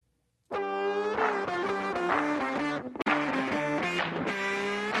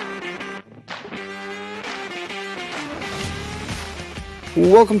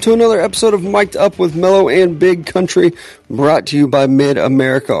Welcome to another episode of Mic'd Up with Mellow and Big Country, brought to you by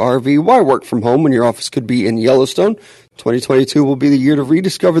Mid-America RV. Why work from home when your office could be in Yellowstone? 2022 will be the year to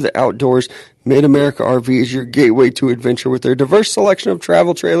rediscover the outdoors. Mid-America RV is your gateway to adventure with their diverse selection of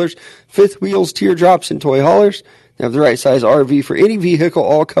travel trailers, fifth wheels, teardrops, and toy haulers. They have the right size RV for any vehicle,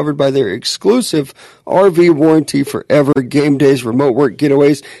 all covered by their exclusive RV warranty forever. Game days, remote work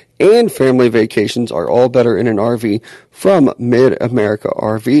getaways, and family vacations are all better in an RV from Mid-America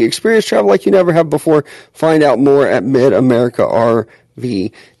RV. Experience travel like you never have before. Find out more at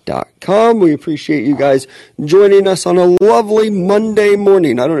midamericarv.com. We appreciate you guys joining us on a lovely Monday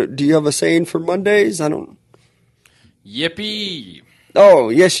morning. I don't know, do you have a saying for Mondays? I don't. Yippee! Oh,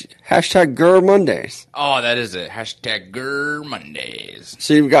 yes, hashtag Grr Mondays. Oh, that is it. Hashtag Grr Mondays.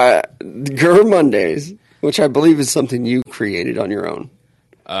 So you've got Grr Mondays, which I believe is something you created on your own.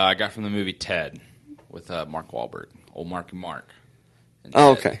 I got from the movie Ted with Mark Wahlberg. Old Marky Mark.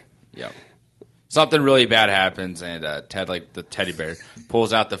 Oh, okay. Yep. Something really bad happens, and Ted, like the teddy bear,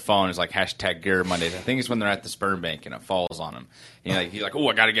 pulls out the phone. It's like hashtag Grr Mondays. I think it's when they're at the sperm bank and it falls on him. And he's like, oh,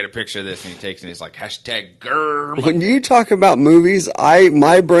 I got to get a picture of this. And he takes it and he's like, hashtag Grr Mondays. When you talk about movies,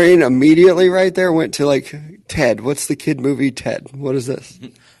 my brain immediately right there went to like Ted. What's the kid movie Ted? What is this?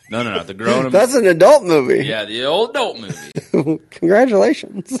 No. The grown-up. That's an adult movie. Yeah, the old adult movie.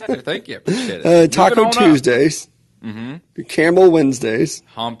 Congratulations. Thank you. Appreciate it. Taco Tuesdays. Mm-hmm. Camel Wednesdays.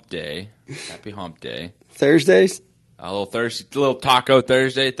 Hump Day. Happy Hump Day. Thursdays. A little Taco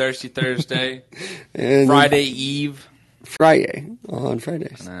Thursday, Thirsty Thursday. And Friday Eve. Friday. On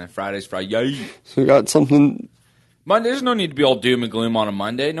Fridays. And Friday's Friday. So we got something. Monday, there's no need to be all doom and gloom on a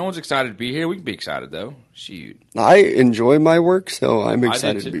Monday. No one's excited to be here. We can be excited, though. Shoot. I enjoy my work, so I'm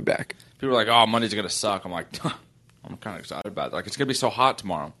excited to be back. People are like, oh, Monday's going to suck. I'm like, I'm kind of excited about it. Like, it's going to be so hot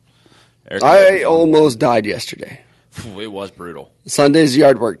tomorrow. I almost died yesterday. It was brutal. Sunday's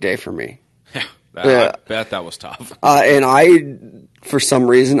yard work day for me. I bet that was tough. And for some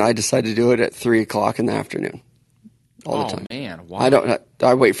reason, I decided to do it at 3 o'clock in the afternoon. All the time. Oh, man. Why?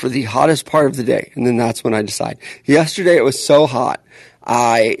 I wait for the hottest part of the day, and then that's when I decide. Yesterday, it was so hot.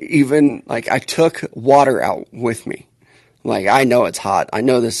 I took water out with me. Like, I know it's hot. I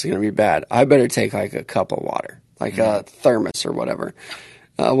know this is going to be bad. I better take, like, a cup of water, like a thermos or whatever.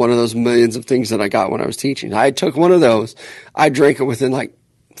 One of those millions of things that I got when I was teaching. I took one of those. I drank it within, like,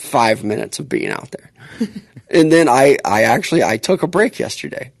 5 minutes of being out there. And then I took a break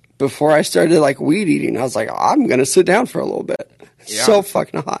yesterday. Before I started, like, weed eating, I was like, I'm going to sit down for a little bit. Yeah. So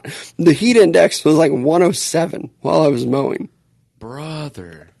fucking hot. The heat index was like 107 while I was mowing.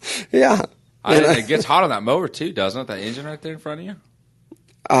 Brother. Yeah. It gets hot on that mower, too, doesn't it? That engine right there in front of you?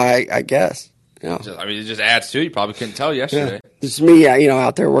 I guess. Yeah. It just adds to it. You probably couldn't tell yesterday. Yeah. It's me,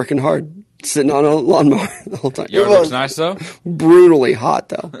 out there working hard, sitting on a lawnmower the whole time. It looks nice, though? Brutally hot,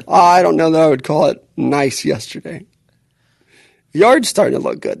 though. I don't know that I would call it nice yesterday. Yard's starting to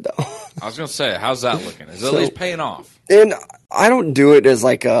look good, though. I was going to say, how's that looking? Is it at least paying off? And I don't do it as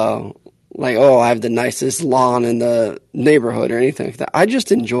I have the nicest lawn in the neighborhood or anything like that. I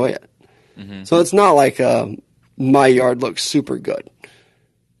just enjoy it. Mm-hmm. So it's not like my yard looks super good.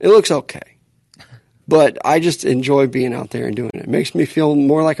 It looks okay. But I just enjoy being out there and doing it. It makes me feel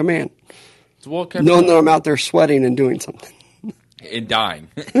more like a man. Knowing that I'm out there sweating and doing something. And dying.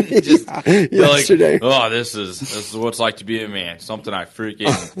 Yesterday. Like, this is what it's like to be a man. Something I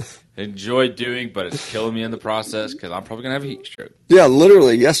freaking enjoy doing, but it's killing me in the process because I'm probably going to have a heat stroke. Yeah,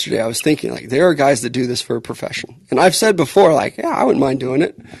 literally yesterday I was thinking, like, there are guys that do this for a profession. And I've said before, like, yeah, I wouldn't mind doing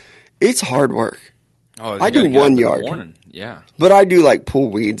it. It's hard work. Oh, I do 1 yard. Yeah. But I do, like,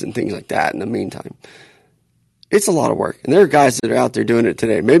 pull weeds and things like that in the meantime. It's a lot of work. And there are guys that are out there doing it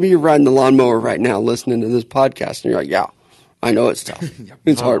today. Maybe you're riding the lawnmower right now listening to this podcast, and you're like, yeah. I know it's tough.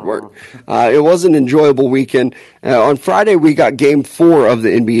 It's hard work. It was an enjoyable weekend. On Friday, we got Game 4 of the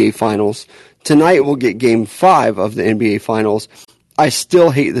NBA Finals. Tonight, we'll get Game 5 of the NBA Finals. I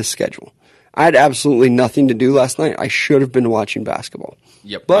still hate this schedule. I had absolutely nothing to do last night. I should have been watching basketball.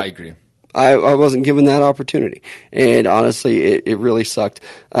 Yep, but I agree. I wasn't given that opportunity. And honestly, it really sucked.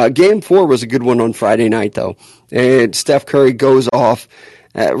 Game 4 was a good one on Friday night, though. And Steph Curry goes off.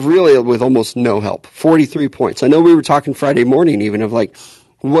 Really with almost no help. 43 points. I know we were talking Friday morning even of like,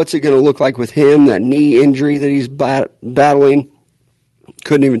 what's it going to look like with him, that knee injury that he's battling.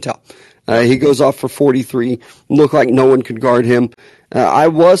 Couldn't even tell. He goes off for 43. Looked like no one could guard him. I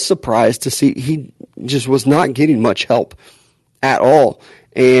was surprised to see he just was not getting much help at all.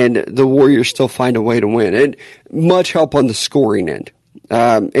 And the Warriors still find a way to win. And much help on the scoring end.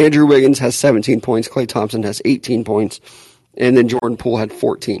 Andrew Wiggins has 17 points. Klay Thompson has 18 points. And then Jordan Poole had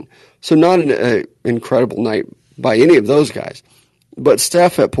 14. So not an incredible night by any of those guys. But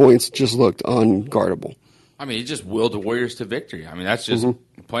Steph at points just looked unguardable. I mean, he just willed the Warriors to victory. I mean, that's just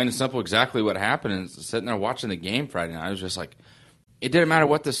plain and simple exactly what happened. And sitting there watching the game Friday night, I was just like, it didn't matter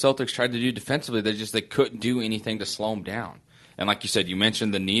what the Celtics tried to do defensively. They couldn't do anything to slow them down. And like you said, you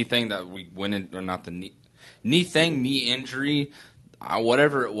mentioned the knee thing that we went in, or not the knee thing, knee injury,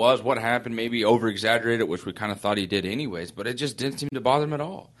 whatever it was, what happened, maybe over-exaggerated, which we kind of thought he did anyways, but it just didn't seem to bother him at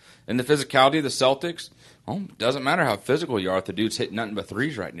all. And the physicality of the Celtics, it doesn't matter how physical you are if the dude's hitting nothing but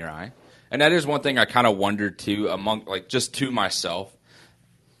threes right in your eye. And that is one thing I kind of wondered, too, just to myself,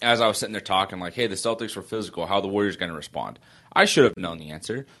 as I was sitting there talking, like, hey, the Celtics were physical, how are the Warriors going to respond? I should have known the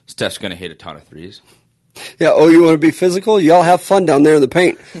answer. Steph's going to hit a ton of threes. Yeah, you want to be physical? Y'all have fun down there in the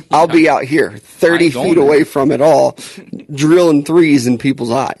paint. I'll be out here 30 feet away from it all, drilling threes in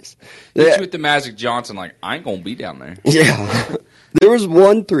people's eyes. Hit you with the Magic Johnson, like, I ain't going to be down there. Yeah. There was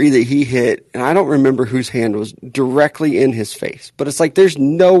one three that he hit, and I don't remember whose hand was directly in his face. But it's like there's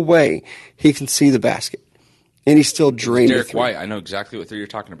no way he can see the basket. And he still drained it. Derek White. I know exactly what three you're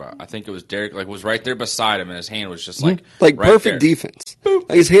talking about. I think it was Derek, was right there beside him, and his hand was just like right perfect there. Defense. Like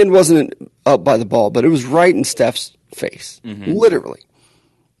his hand wasn't up by the ball, but it was right in Steph's face, literally.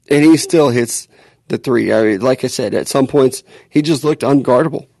 And he still hits the three. I mean, like I said, at some points, he just looked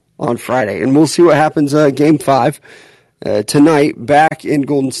unguardable on Friday. And we'll see what happens Game 5 tonight back in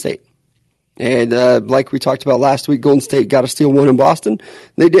Golden State. And like we talked about last week, Golden State got to steal one in Boston.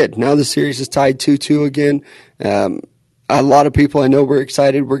 They did. Now the series is tied 2-2 again. A lot of people I know were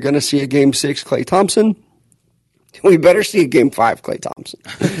excited. We're going to see a Game 6 Klay Thompson. We better see a Game 5 Klay Thompson.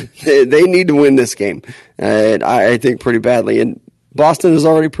 They need to win this game, and I think pretty badly. And Boston has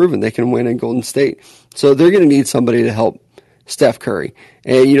already proven they can win in Golden State. So they're going to need somebody to help Steph Curry.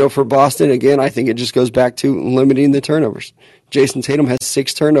 And, for Boston, again, I think it just goes back to limiting the turnovers. Jason Tatum has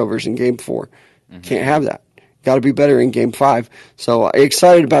 6 turnovers in Game 4. Can't have that. Got to be better in Game 5. So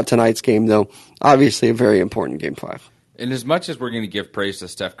excited about tonight's game, though. Obviously a very important Game 5. And as much as we're going to give praise to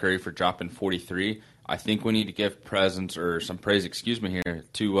Steph Curry for dropping 43, I think we need to give some praise here,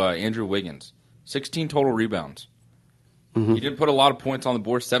 to Andrew Wiggins. 16 total rebounds. He didn't put a lot of points on the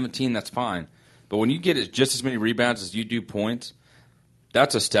board, 17, that's fine. But when you get just as many rebounds as you do points,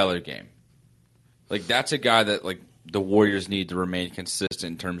 that's a stellar game. Like, that's a guy that, the Warriors need to remain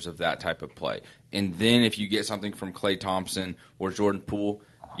consistent in terms of that type of play. And then if you get something from Klay Thompson or Jordan Poole,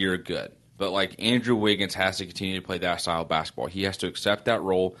 you're good. But, Andrew Wiggins has to continue to play that style of basketball. He has to accept that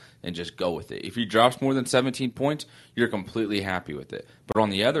role and just go with it. If he drops more than 17 points, you're completely happy with it. But on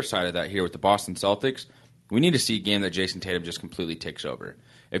the other side of that here with the Boston Celtics, we need to see a game that Jason Tatum just completely takes over.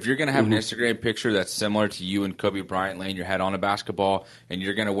 If you're going to have an Instagram picture that's similar to you and Kobe Bryant laying your head on a basketball, and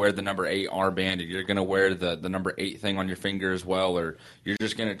you're going to wear the number 8 armband, and you're going to wear the number 8 thing on your finger as well, or you're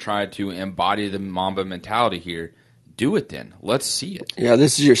just going to try to embody the Mamba mentality here, do it then. Let's see it. Yeah,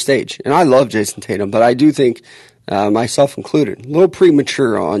 this is your stage. And I love Jason Tatum, but I do think, myself included, a little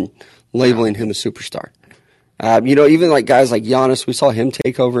premature on labeling him a superstar. Even guys like Giannis, we saw him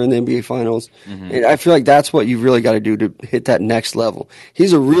take over in the NBA Finals. And I feel like that's what you really got to do to hit that next level.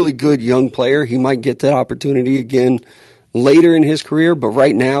 He's a really good young player. He might get that opportunity again later in his career. But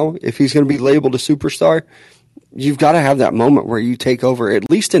right now, if he's going to be labeled a superstar, you've got to have that moment where you take over, at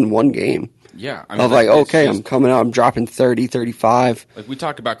least in one game. Yeah. I'm coming out, I'm dropping 30, 35. Like we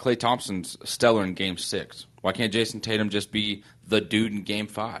talked about Klay Thompson's stellar in Game 6. Why can't Jason Tatum just be the dude in Game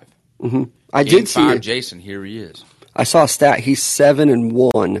 5? I did see it. Jason, here he is. I saw a stat. He's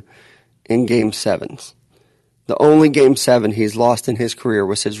 7-1 in Game 7s. The only Game 7 he's lost in his career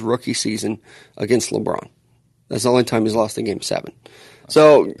was his rookie season against LeBron. That's the only time he's lost in Game 7.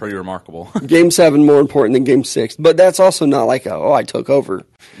 So pretty remarkable. Game 7 more important than Game 6. But that's also not like I took over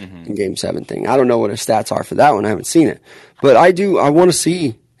in Game 7 thing. I don't know what his stats are for that one. I haven't seen it. But I want to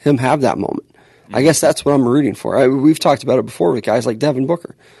see him have that moment. I guess that's what I'm rooting for. We've talked about it before with guys like Devin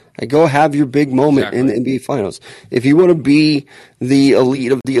Booker. Go have your big moment in the NBA Finals. If you want to be the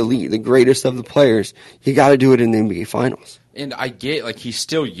elite of the elite, the greatest of the players, you got to do it in the NBA Finals. And I get, he's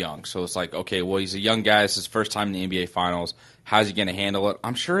still young, so it's okay, well, he's a young guy. It's his first time in the NBA Finals. How's he going to handle it?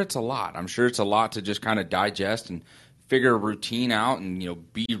 I'm sure it's a lot. I'm sure it's a lot to just kind of digest and figure a routine out and,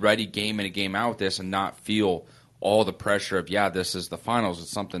 be ready game in and game out with this and not feel all the pressure of, this is the finals. It's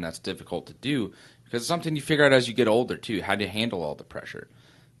something that's difficult to do because it's something you figure out as you get older, too. How do you handle all the pressure?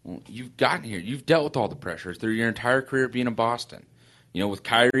 Well, you've gotten here. You've dealt with all the pressure through your entire career being in Boston. With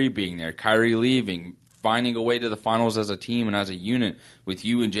Kyrie being there, Kyrie leaving, finding a way to the finals as a team and as a unit with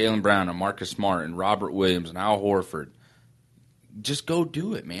you and Jaylen Brown and Marcus Smart and Robert Williams and Al Horford. Just go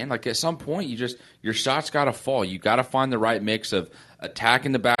do it, man. At some point, your shots got to fall. You got to find the right mix of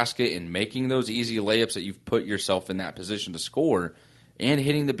attacking the basket and making those easy layups that you've put yourself in that position to score and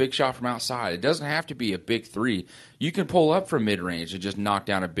hitting the big shot from outside. It doesn't have to be a big three. You can pull up from mid-range and just knock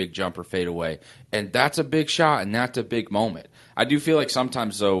down a big jumper fade away. And that's a big shot, and that's a big moment. I do feel like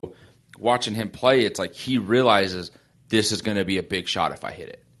sometimes, though, watching him play, it's like he realizes this is going to be a big shot if I hit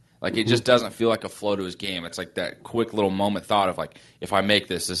it. Like, it just doesn't feel like a flow to his game. It's like that quick little moment thought of, like, if I make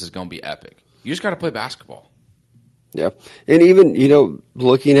this, this is going to be epic. You just got to play basketball. Yeah. And even,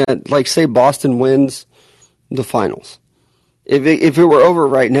 looking at, like, say Boston wins the finals. If it were over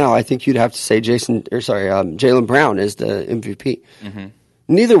right now, I think you'd have to say Jaylen Brown is the MVP. Mm-hmm.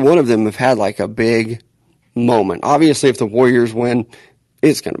 Neither one of them have had like a big moment. Obviously, if the Warriors win,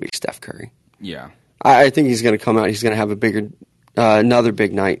 it's going to be Steph Curry. Yeah, I think he's going to come out. He's going to have another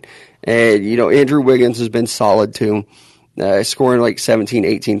big night. And Andrew Wiggins has been solid too, scoring like 17,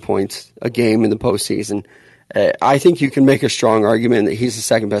 18 points a game in the postseason. I think you can make a strong argument that he's the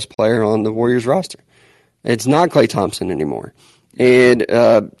second best player on the Warriors roster. It's not Klay Thompson anymore. And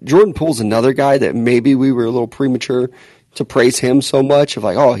Jordan Poole's another guy that maybe we were a little premature to praise him so much of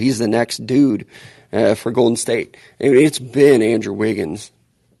like, oh, he's the next dude for Golden State. I mean, it's been Andrew Wiggins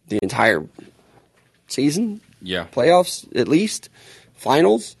the entire season, playoffs at least,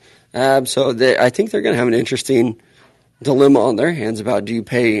 finals. So I think they're going to have an interesting dilemma on their hands about, do you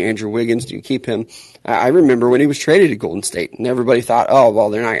pay Andrew Wiggins, do you keep him? I remember when he was traded to Golden State, and everybody thought, oh, well,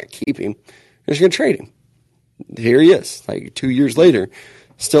 they're not going to keep him. They're just going to trade him. Here he is, like 2 years later,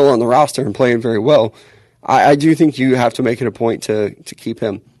 still on the roster and playing very well. I do think you have to make it a point to keep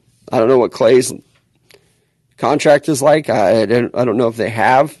him. I don't know what Klay's contract is like. I don't know if they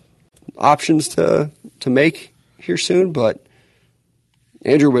have options to make here soon, but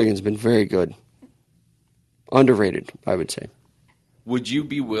Andrew Wiggins has been very good. Underrated, I would say. Would you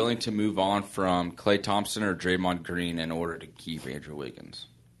be willing to move on from Klay Thompson or Draymond Green in order to keep Andrew Wiggins?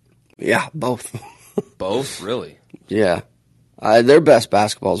 Yeah, both. Both? Really? Yeah. Their best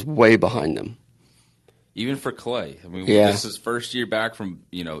basketball is way behind them. Even for Klay. I mean, this is first year back from,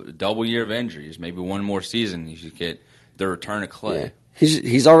 a double year of injuries. Maybe one more season you should get the return of Klay. Yeah.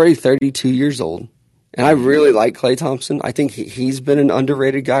 He's already 32 years old. And I really like Klay Thompson. I think he's been an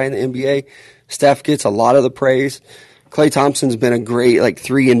underrated guy in the NBA. Steph gets a lot of the praise. Klay Thompson's been a great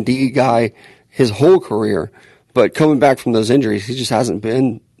 3-and-D guy his whole career. But coming back from those injuries, he just hasn't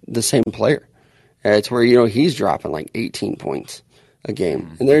been the same player. It's where, he's dropping like 18 points a game.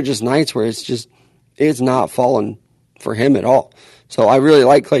 Mm-hmm. And there are just nights where it's not falling for him at all. So I really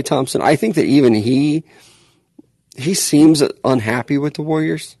like Klay Thompson. I think that even he seems unhappy with the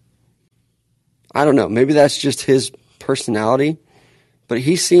Warriors. I don't know. Maybe that's just his personality. But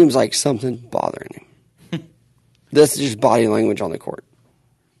he seems like something's bothering him. That's just body language on the court.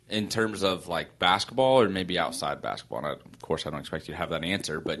 In terms of basketball or maybe outside basketball? And of course, I don't expect you to have that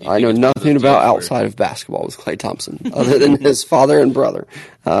answer. But I know nothing about outside of basketball with Klay Thompson other than his father and brother.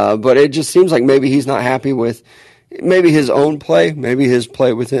 But it just seems like maybe he's not happy with maybe his own play, maybe his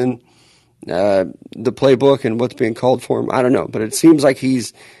play within the playbook and what's being called for him. I don't know. But it seems like he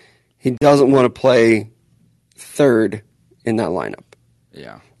doesn't want to play third in that lineup.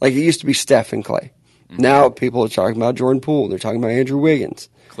 Yeah. Like it used to be Steph and Klay. Mm-hmm. Now people are talking about Jordan Poole. They're talking about Andrew Wiggins.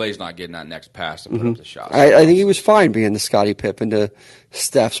 Clay's not getting that next pass to put up the shot. I think he was fine being the Scottie Pippen to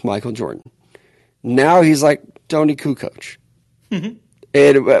Steph's Michael Jordan. Now he's like Tony Kukoc. Mm-hmm.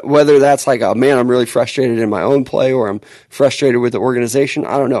 And whether that's like, oh, man, I'm really frustrated in my own play or I'm frustrated with the organization,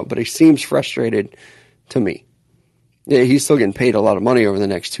 I don't know. But he seems frustrated to me. Yeah, he's still getting paid a lot of money over the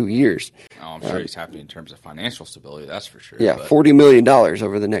next 2 years. Oh, I'm sure he's happy in terms of financial stability, that's for sure. Yeah, $40 million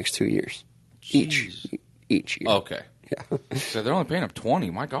over the next 2 years. Each year. Okay. Yeah. So they're only paying him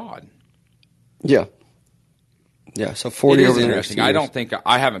 $20. My God. Yeah. Yeah. So 40 over the next 2 years. I don't think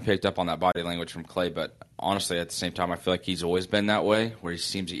I haven't picked up on that body language from Klay, but honestly, at the same time, I feel like he's always been that way, where he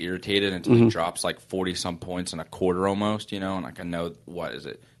seems irritated until he drops 40 some points in a quarter almost. And I know what is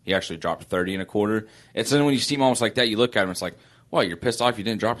it? He actually dropped 30 in a quarter. And so then when you see him almost like that, you look at him. It's like, well, you're pissed off you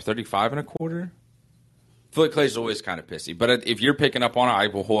didn't drop 35 in a quarter. I feel like Klay's always kind of pissy, but if you're picking up on it, I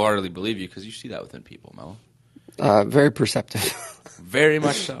will wholeheartedly believe you because you see that within people, Mel. Very perceptive. Very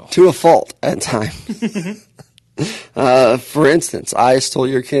much so. To a fault at times. For instance, I stole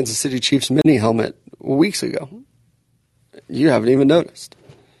your Kansas City Chiefs mini helmet weeks ago. You haven't even noticed.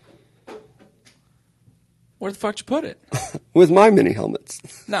 Where the fuck did you put it? With my mini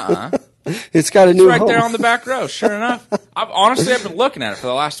helmets. Nuh-uh. It's got a new right home. There on the back row, sure enough. I've been looking at it for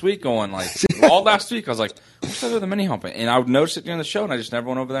the last week going all last week I was like, what's that with the mini helmet? And I would notice it during the show and I just never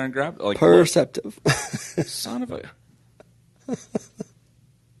went over there and grabbed it. Perceptive. Son of a...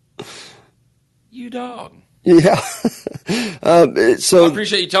 You dog. Yeah. So I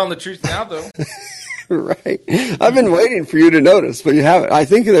appreciate you telling the truth now, though. Right. I've been waiting for you to notice, but you haven't. I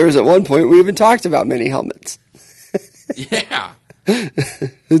think there was at one point we even talked about mini helmets. Yeah.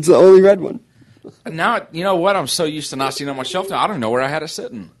 It's the only red one. Now, you know what? I'm so used to not seeing it on my shelf now. I don't know where I had it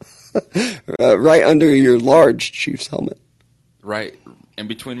sitting. Right under your large Chiefs helmet. Right in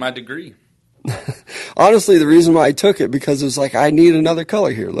between my degree. Honestly, the reason why I took it, because it was like, I need another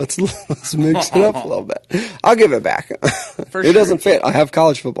color here. Let's mix it up a little bit. I'll give it back. It doesn't fit. I have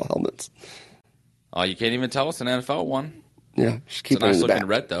college football helmets. Oh, you can't even tell it's an NFL one. Yeah, just keep it's a nice it in the looking back.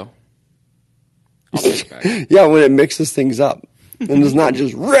 red, though. I'll take it back. Yeah, when it mixes things up. And it's not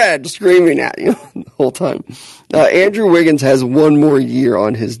just red screaming at you the whole time. Andrew Wiggins has one more year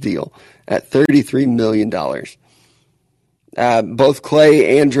on his deal at $33 million. Both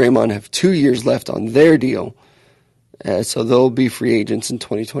Clay and Draymond have 2 years left on their deal. So they'll be free agents in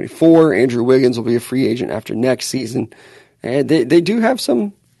 2024. Andrew Wiggins will be a free agent after next season. And they do have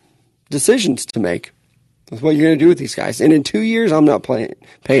some decisions to make with what you're going to do with these guys. And in 2 years, I'm not paying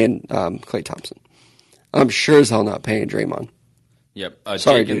Klay Thompson. I'm sure as hell not paying Draymond. Yep.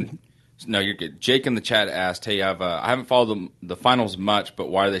 Sorry, dude. No, you're good. Jake in the chat asked, hey, I haven't followed the finals much, but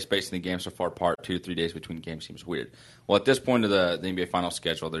why are they spacing the games so far apart? 2 to 3 days between games seems weird. Well, at this point of the NBA Finals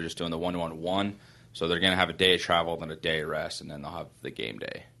schedule, they're just doing the 1-1-1. So they're going to have a day of travel, then a day of rest, and then they'll have the game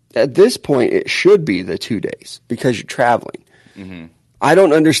day. At this point, it should be the 2 days because you're traveling. Mm-hmm. I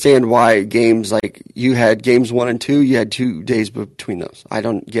don't understand why games like you had games 1 and 2, you had 2 days between those. I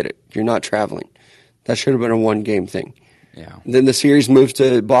don't get it. You're not traveling. That should have been a 1-game thing. Yeah. Then the series moves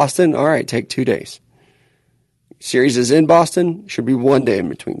to Boston. All right, take 2 days. Series is in Boston. Should be 1 day in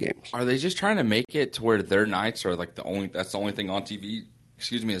between games. Are they just trying to make it to where their nights are like that's the only thing on TV?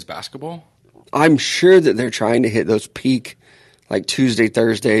 Is basketball? I'm sure that they're trying to hit those peak, like Tuesday,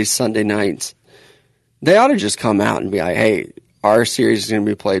 Thursdays, Sunday nights. They ought to just come out and be like, "Hey, our series is going to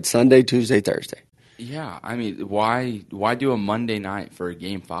be played Sunday, Tuesday, Thursday." Yeah, I mean, why do a Monday night for a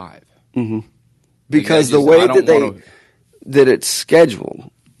Game 5? Mm-hmm. Because the way that it's scheduled,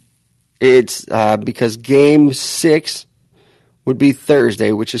 it's because Game 6 would be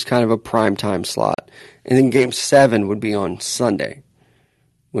Thursday, which is kind of a prime time slot, and then Game 7 would be on Sunday,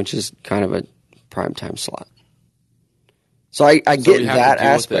 which is kind of a prime time slot. So I get that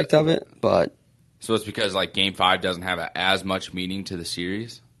aspect of it, but so it's because like Game 5 doesn't have as much meaning to the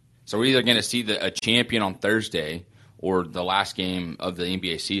series. So we're either going to see a champion on Thursday or the last game of the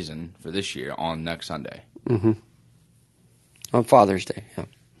NBA season for this year on next Sunday. Mm-hmm. On Father's Day, yeah.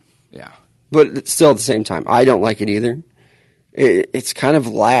 Yeah. But it's still at the same time, I don't like it either. It's kind of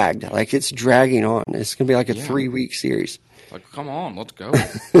lagged. Like, it's dragging on. It's going to be like a 3-week series. Like, come on, let's go.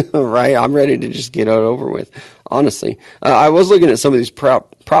 Right? I'm ready to just get it over with, honestly. I was looking at some of these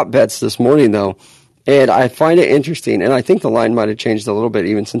prop bets this morning, though, and I find it interesting, and I think the line might have changed a little bit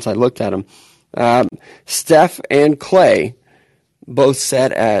even since I looked at them. Steph and Clay both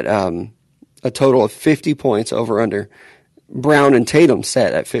set at a total of 50 points over-under. Brown and Tatum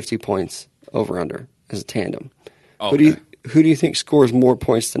set at 50 points over-under as a tandem. Okay. Who do you think scores more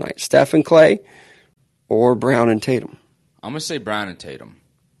points tonight, Steph and Clay or Brown and Tatum? I'm going to say Brown and Tatum.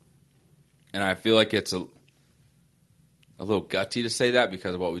 And I feel like it's a little gutsy to say that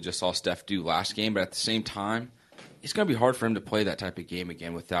because of what we just saw Steph do last game. But at the same time, it's going to be hard for him to play that type of game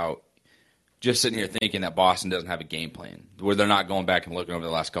again without just sitting here thinking that Boston doesn't have a game plan, where they're not going back and looking over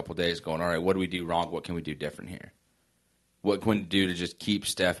the last couple of days going, all right, what do we do wrong? What can we do different here? What can we do to just keep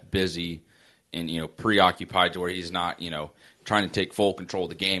Steph busy and, preoccupied to where he's not, trying to take full control of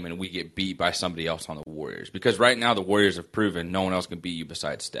the game and we get beat by somebody else on the Warriors? Because right now the Warriors have proven no one else can beat you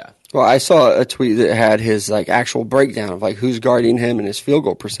besides Steph. Well, I saw a tweet that had his actual breakdown of who's guarding him and his field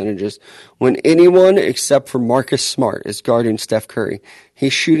goal percentages. When anyone except for Marcus Smart is guarding Steph Curry,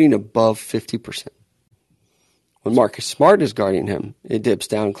 he's shooting above 50%. When Marcus Smart is guarding him, it dips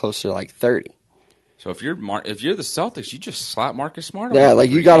down closer to 30. So if you're the Celtics, you just slap Marcus Smart. Yeah,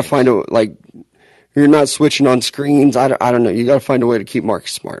 you got to find you're not switching on screens. I don't know. You got to find a way to keep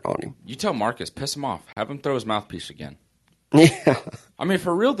Marcus Smart on him. You tell Marcus, piss him off, have him throw his mouthpiece again. Yeah. I mean,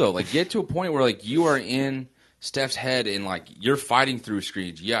 for real though, get to a point where you are in Steph's head and you're fighting through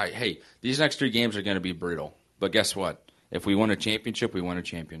screens. Yeah, hey, these next 3 games are going to be brutal, but guess what? If we win a championship, we win a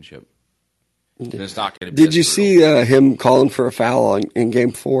championship. It's not going to be. Did you see him calling for a foul in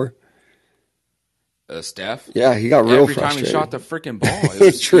Game 4? Steph? Yeah, he got real Every frustrated. Every time he shot the freaking ball, it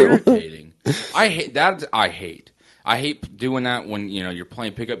was true. irritating. I hate that. I hate doing that when you're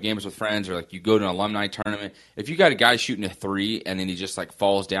playing pickup games with friends or you go to an alumni tournament. If you got a guy shooting a 3 and then he just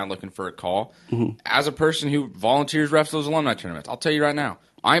falls down looking for a call, as a person who volunteers refs those alumni tournaments, I'll tell you right now,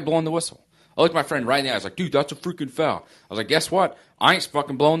 I ain't blowing the whistle. I looked at my friend right now. I was like, dude, that's a freaking foul. I was like, guess what? I ain't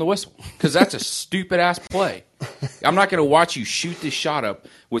fucking blowing the whistle because that's a stupid-ass play. I'm not going to watch you shoot this shot up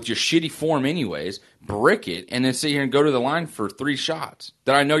with your shitty form anyways, brick it, and then sit here and go to the line for 3 shots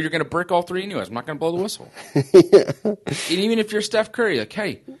that I know you're going to brick all 3 anyways. I'm not going to blow the whistle. And even if you're Steph Curry, like,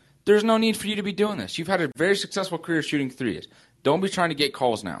 hey, there's no need for you to be doing this. You've had a very successful career shooting threes. Don't be trying to get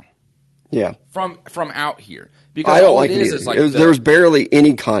calls now. Yeah. From out here. Because I don't like it either. Is like there was barely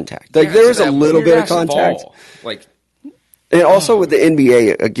any contact. Like, there was a little bit of contact. Like, and also with the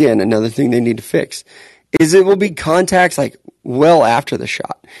NBA, again, another thing they need to fix is it will be contacts like well after the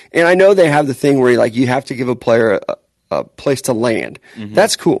shot. And I know they have the thing where like you have to give a player a place to land. Mm-hmm.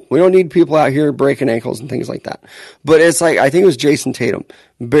 That's cool. We don't need people out here breaking ankles and things like that. But it's like, I think it was Jason Tatum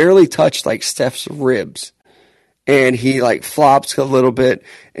barely touched like Steph's ribs. And he like flops a little bit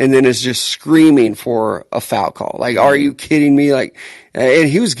and then is just screaming for a foul call. Like, are you kidding me? Like, and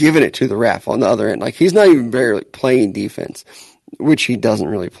he was giving it to the ref on the other end. Like, he's not even barely playing defense, which he doesn't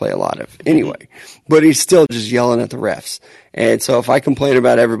really play a lot of anyway. But he's still just yelling at the refs. And so if I complain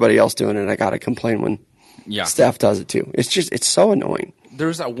about everybody else doing it, I got to complain when Steph does it too. It's so annoying. There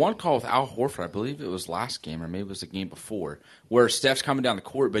was that one call with Al Horford, I believe it was last game or maybe it was the game before, where Steph's coming down the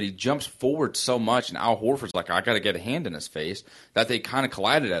court, but he jumps forward so much, and Al Horford's like, I got to get a hand in his face, that they kind of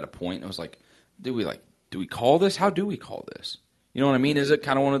collided at a point. And it was like, do we call this? How do we call this? You know what I mean? Is it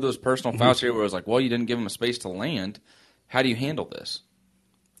kind of one of those personal fouls here where it was like, well, you didn't give him a space to land. How do you handle this?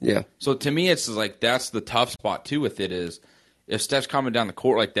 Yeah. So to me, it's like that's the tough spot too with it is if Steph's coming down the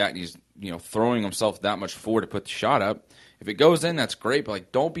court like that and he's throwing himself that much forward to put the shot up, if it goes in, that's great, but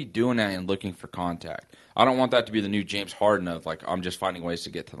like don't be doing that and looking for contact. I don't want that to be the new James Harden of like I'm just finding ways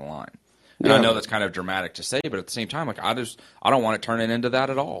to get to the line. And I know that's kind of dramatic to say, but at the same time, like I don't want to turn it into that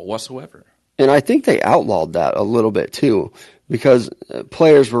at all whatsoever. And I think they outlawed that a little bit too, because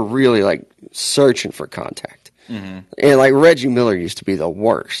players were really like searching for contact. Mm-hmm. And like Reggie Miller used to be the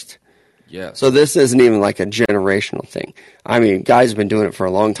worst. Yeah. So this isn't even like a generational thing. I mean, guys have been doing it for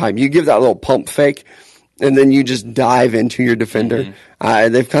a long time. You give that little pump fake, and then you just dive into your defender.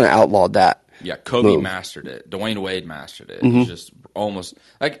 Mm-hmm. They've kind of outlawed that. Yeah, Kobe mastered it. Dwayne Wade mastered it. Mm-hmm. It's just almost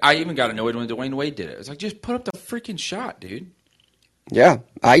like I even got annoyed when Dwayne Wade did it. It's like just put up the freaking shot, dude. Yeah,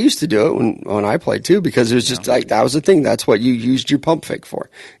 I used to do it when I played too because it was just like that was the thing. That's what you used your pump fake for.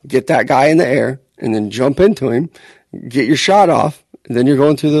 Get that guy in the air and then jump into him, get your shot off, and then you're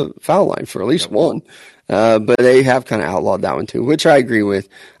going through the foul line for at least one. But they have kind of outlawed that one too, which I agree with.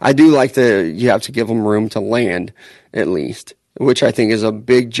 I do like you have to give them room to land at least, which I think is a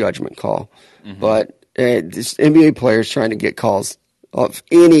big judgment call. Mm-hmm. But this NBA players trying to get calls of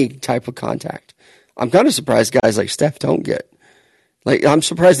any type of contact. I'm kind of surprised guys like Steph don't get. Like, I'm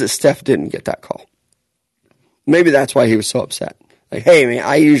surprised that Steph didn't get that call. Maybe that's why he was so upset. Like, hey, man,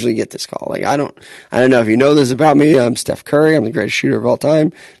 I usually get this call. Like, I don't know if you know this about me. I'm Steph Curry. I'm the greatest shooter of all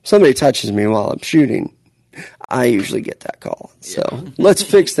time. If somebody touches me while I'm shooting, I usually get that call. So let's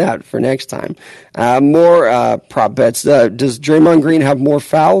fix that for next time. More prop bets. Does Draymond Green have more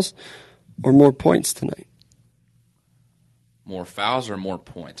fouls or more points tonight? More fouls or more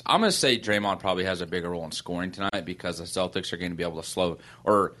points? I'm going to say Draymond probably has a bigger role in scoring tonight because the Celtics are going to be able to slow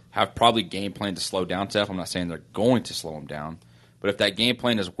or have probably game plan to slow down Steph. I'm not saying they're going to slow him down, but if that game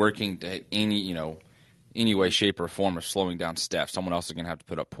plan is working to any way, shape, or form of slowing down Steph, someone else is going to have to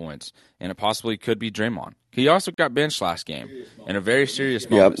put up points, and it possibly could be Draymond. He also got benched last game in a very serious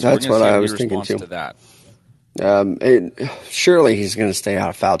moment. Yep, that's what I was thinking too. To that. Surely he's going to stay out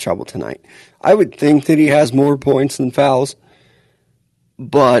of foul trouble tonight. I would think that he has more points than fouls,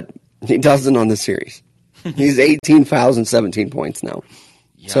 but he doesn't on the series. He's 18 fouls and 17 points now.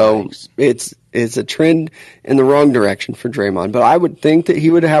 Yikes. So it's a trend in the wrong direction for Draymond. But I would think that he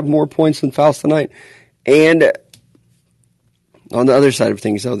would have more points than fouls tonight. And on the other side of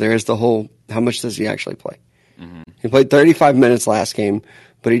things, though, there is the whole, how much does he actually play? Mm-hmm. He played 35 minutes last game,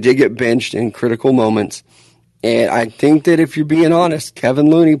 but he did get benched in critical moments. And I think that if you're being honest,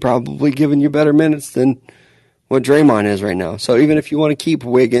 Kevin Looney probably giving you better minutes than what Draymond is right now. So even if you want to keep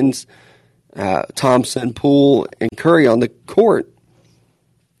Wiggins, Thompson, Poole, and Curry on the court,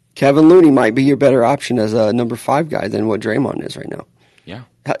 Kevin Looney might be your better option as a number 5 guy than what Draymond is right now. Yeah.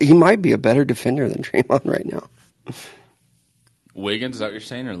 He might be a better defender than Draymond right now. Wiggins, is that what you're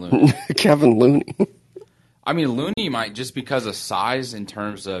saying, or Looney? Kevin Looney. I mean, Looney might, just because of size in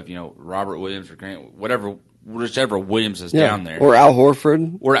terms of, Robert Williams or Grant, whichever Williams is down there. Or Al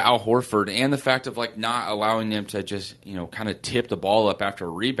Horford. And the fact of, not allowing them to just, kind of tip the ball up after a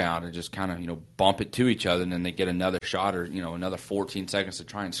rebound and just kind of, bump it to each other, and then they get another shot or, another 14 seconds to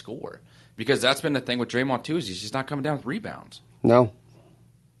try and score. Because that's been the thing with Draymond, too, is he's just not coming down with rebounds. No,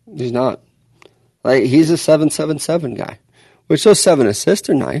 he's not. Like, he's a 7-7-7 guy, which those 7 assists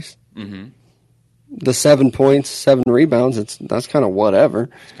are nice. Mm-hmm. The 7 points, 7 rebounds, that's kind of whatever.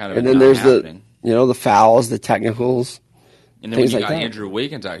 It's kind of and then there's happening. the fouls, the technicals. And then when you got Andrew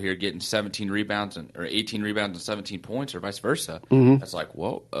Wiggins out here getting 17 rebounds or 18 rebounds and 17 points or vice versa, that's like,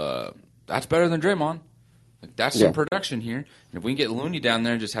 whoa, that's better than Draymond. Like, that's some production here. And if we can get Looney down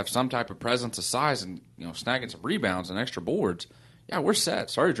there and just have some type of presence of size and snagging some rebounds and extra boards, yeah, we're set.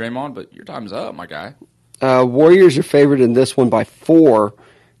 Sorry, Draymond, but your time's up, my guy. Warriors are favored in this one by 4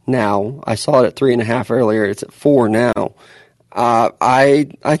 now. I saw it at 3.5 earlier. It's at 4 now. I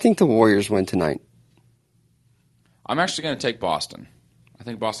think the Warriors win tonight. I'm actually going to take Boston. I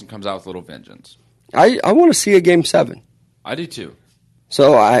think Boston comes out with a little vengeance. I want to see a Game 7. I do too.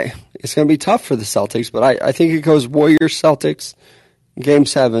 So it's going to be tough for the Celtics, but I think it goes Warriors-Celtics, Game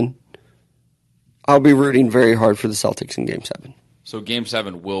 7. I'll be rooting very hard for the Celtics in Game 7. So Game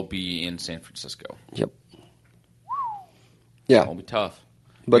 7 will be in San Francisco. Yep. Yeah. It'll be tough.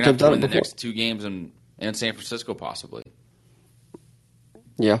 But they've done it before. The next 2 games in San Francisco, possibly.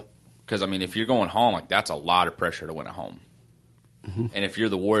 Yeah. Because, if you're going home, that's a lot of pressure to win at home. Mm-hmm. And if you're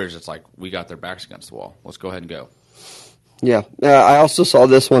the Warriors, it's like, we got their backs against the wall. Let's go ahead and go. Yeah. I also saw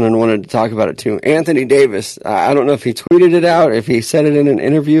this one and wanted to talk about it too. Anthony Davis, I don't know if he tweeted it out, if he said it in an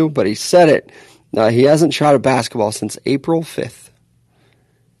interview, but he said it. He hasn't shot a basketball since April 5th.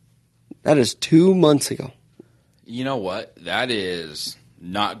 That is 2 months ago. You know what? That is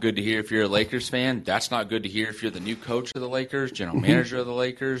not good to hear if you're a Lakers fan. That's not good to hear if you're the new coach of the lakers, general manager of the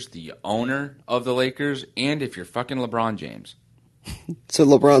Lakers, the owner of the Lakers, and if you're fucking LeBron James. So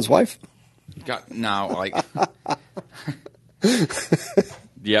LeBron's wife?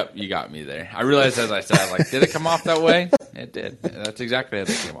 Yep, you got me there. I realized as I said, did it come off that way? It did. That's exactly how it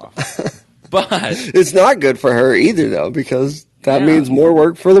came off. But it's not good for her either, though, because that means more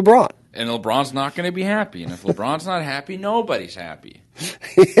work for LeBron. And LeBron's not going to be happy. And if LeBron's not happy, nobody's happy.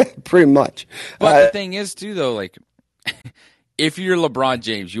 Yeah, pretty much. But the thing is, too, though, if you're LeBron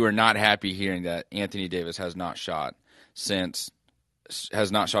James, you are not happy hearing that Anthony Davis has not shot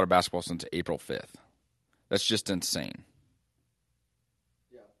a basketball since April 5th. That's just insane.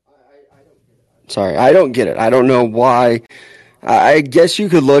 Sorry, I don't get it. I don't know why. I guess you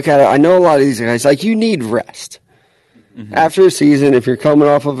could look at it. I know a lot of these guys, you need rest. Mm-hmm. After a season, if you're coming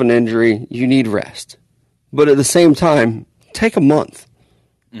off of an injury, you need rest. But at the same time, take a month.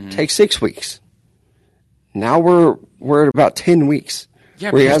 Mm-hmm. Take 6 weeks. Now we're at about 10 weeks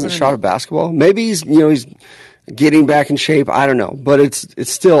where he hasn't shot a basketball. Maybe he's getting back in shape. I don't know. But it's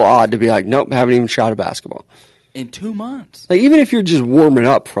still odd to be like, nope, haven't even shot a basketball. In 2 months. Even if you're just warming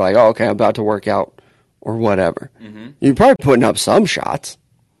up for okay, I'm about to work out or whatever. Mm-hmm. You're probably putting up some shots.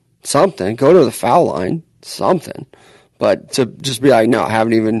 Something. Go to the foul line. Something. But to just be like, no, I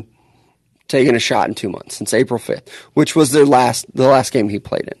haven't even taken a shot in 2 months, since April 5th, which was the last game he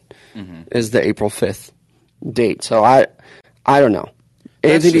played in, is the April 5th date. So I don't know.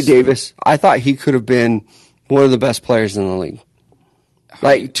 Anthony Davis, I thought he could have been one of the best players in the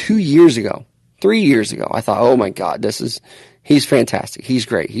league. 2 years ago, 3 years ago, I thought, oh my God, he's fantastic. He's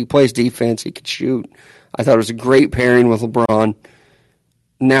great. He plays defense. He can shoot. I thought it was a great pairing with LeBron.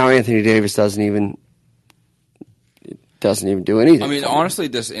 Now Anthony Davis doesn't even do anything. Honestly,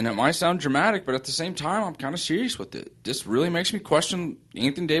 and it might sound dramatic, but at the same time, I'm kind of serious with it. This really makes me question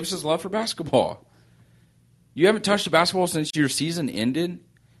Anthony Davis's love for basketball. You haven't touched a basketball since your season ended,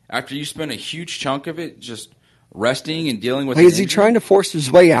 after you spent a huge chunk of it just resting and dealing with. Is he trying to force his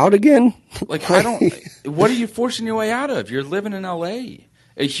way out again? What are you forcing your way out of? You're living in LA.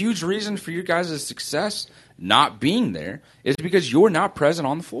 A huge reason for your guys' success not being there is because you're not present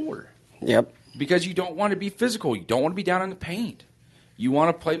on the floor. Yep. Because you don't want to be physical. You don't want to be down in the paint. You want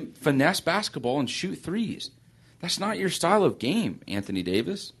to play finesse basketball and shoot threes. That's not your style of game, Anthony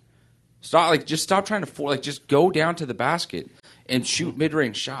Davis. Just stop trying to just go down to the basket and shoot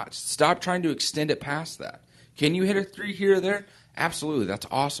mid-range shots. Stop trying to extend it past that. Can you hit a three here or there? Absolutely. That's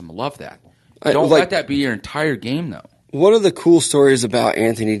awesome. I love that. Don't let that be your entire game, though. One of the cool stories about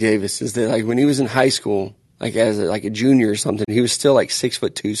Anthony Davis is that when he was in high school, as a junior or something, he was still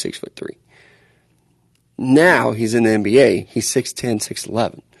 6'2", 6'3". Now he's in the NBA. He's 6'10",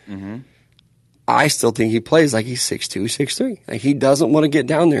 6'11". Mm-hmm. I still think he plays like he's 6'2", 6'3". He doesn't want to get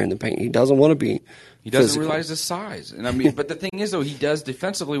down there in the paint. He doesn't want to be. He doesn't realize his size. And but the thing is, though, he does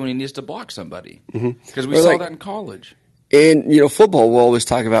defensively when he needs to block somebody. Because we saw that in college. And, football will always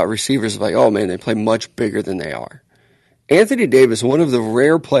talk about receivers oh, man, they play much bigger than they are. Anthony Davis, one of the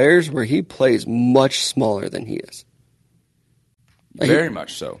rare players where he plays much smaller than he is. Very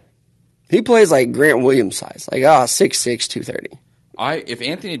much so. He plays like Grant Williams size, 6'6", 230. If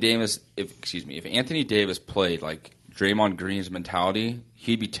Anthony Davis played like Draymond Green's mentality,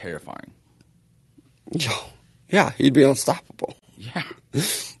 he'd be terrifying. Yeah, he'd be unstoppable. Yeah.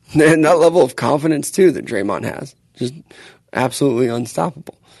 And that level of confidence, too, that Draymond has. Just absolutely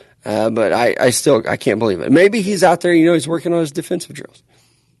unstoppable. But I can't believe it. Maybe he's out there, he's working on his defensive drills.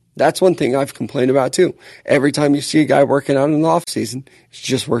 That's one thing I've complained about, too. Every time you see a guy working out in the offseason, he's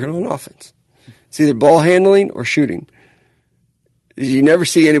just working on offense. It's either ball handling or shooting. You never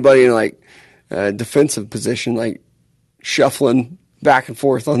see anybody in, like, a defensive position, like, shuffling back and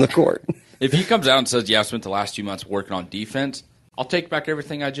forth on the court. If he comes out and says, I spent the last 2 months working on defense, I'll take back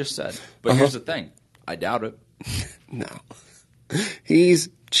everything I just said. But here's the thing. I doubt it. No. He's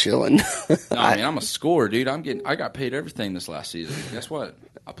chilling. No, I'm a scorer, dude. I got paid everything this last season. Guess what?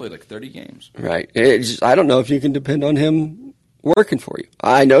 I played like 30 games. Right. I don't know if you can depend on him working for you.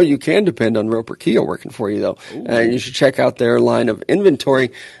 I know you can depend on Roper Kia working for you, though. You should check out their line of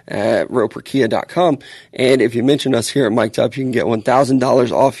inventory at roperkia.com. And if you mention us here at Mic'd Up, you can get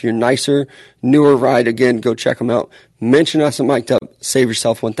 $1,000 off your nicer, newer ride. Again, go check them out. Mention us at Mic'd Up. Save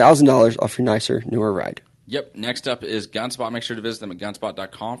yourself $1,000 off your nicer, newer ride. Yep. Next up is Gunspot. Make sure to visit them at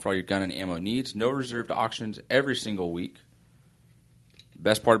gunspot.com for all your gun and ammo needs. No reserved auctions every single week.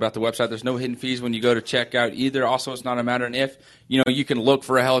 Best part about the website, there's no hidden fees when you go to checkout either. Also, it's not a matter of if. You can look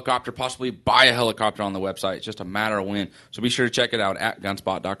for a helicopter, possibly buy a helicopter on the website. It's just a matter of when. So be sure to check it out at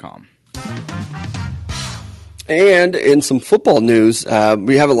gunspot.com. And in some football news,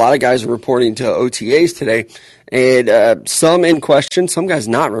 we have a lot of guys reporting to OTAs today, and some in question, some guys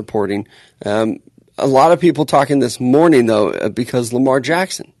not reporting. A lot of people talking this morning, though, because Lamar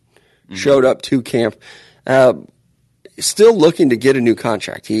Jackson showed up to camp. Still looking to get a new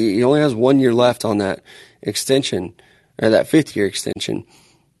contract. He only has 1 year left on that extension, or that 5th-year extension.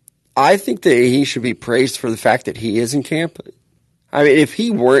 I think that he should be praised for the fact that he is in camp. I mean, if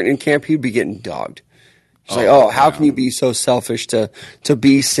he weren't in camp, he'd be getting dogged. It's how can you be so selfish to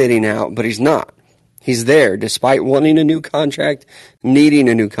be sitting out? But he's not. He's there despite wanting a new contract, needing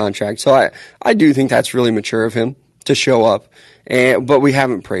a new contract. So I do think that's really mature of him to show up. But we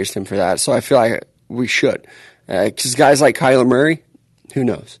haven't praised him for that. So I feel like we should. Because guys like Kyler Murray, who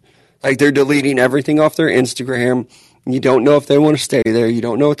knows? Like, they're deleting everything off their Instagram. You don't know if they want to stay there. You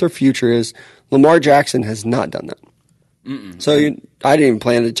don't know what their future is. Lamar Jackson has not done that. So I didn't even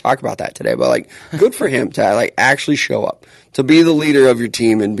plan to talk about that today, but good for him to actually show up, to be the leader of your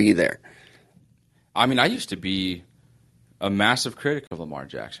team and be there. I mean, I used to be a massive critic of Lamar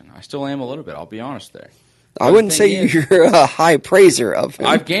Jackson. I still am a little bit. I'll be honest there. I wouldn't say you're a high praiser of him.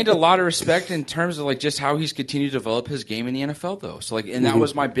 I've gained a lot of respect in terms of just how he's continued to develop his game in the NFL, though. So that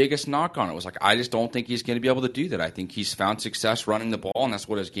was my biggest knock on it. Was I just don't think he's going to be able to do that. I think he's found success running the ball, and that's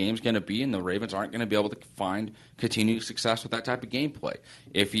what his game's going to be. And the Ravens aren't going to be able to find continued success with that type of gameplay.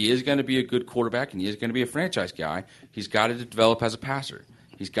 If he is going to be a good quarterback and he is going to be a franchise guy, he's got to develop as a passer.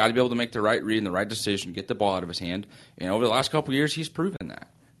 He's got to be able to make the right read and the right decision, get the ball out of his hand. And over the last couple of years, he's proven that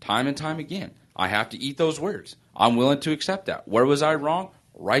time and time again. I have to eat those words. I'm willing to accept that. Where was I wrong?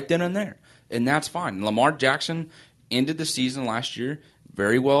 Right then and there. And that's fine. And Lamar Jackson ended the season last year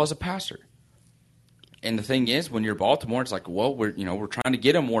very well as a passer. And the thing is, when you're Baltimore, it's we're trying to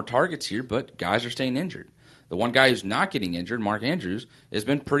get him more targets here, but guys are staying injured. The one guy who's not getting injured, Mark Andrews, has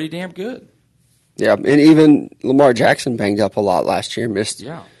been pretty damn good. Yeah, and even Lamar Jackson banged up a lot last year, missed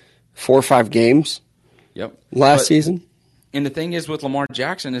 4 or 5 games last season. And the thing is with Lamar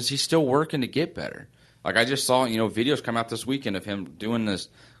Jackson is he's still working to get better. I just saw, videos come out this weekend of him doing this,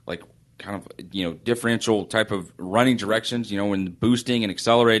 kind of, differential type of running directions, when boosting and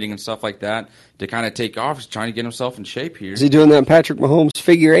accelerating and stuff like that to kind of take off. He's trying to get himself in shape here. Is he doing that Patrick Mahomes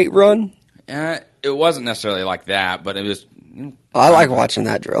figure 8 run? It wasn't necessarily like that, but it was. I like watching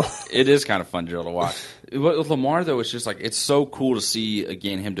that drill. It is kind of fun drill to watch. With Lamar, though, it's just it's so cool to see,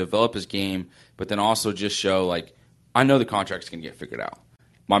 again, him develop his game, but then also just show, I know the contract's going to get figured out.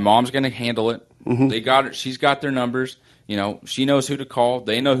 My mom's going to handle it. They got it. She's got their numbers. She knows who to call.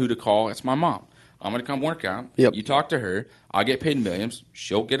 They know who to call. It's my mom. I'm going to come work out. Yep. You talk to her. I'll get paid millions.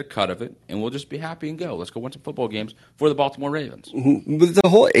 She'll get a cut of it, and we'll just be happy and go. Let's go win some football games for the Baltimore Ravens. With the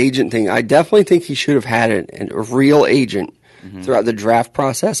whole agent thing, I definitely think he should have had a real agent throughout the draft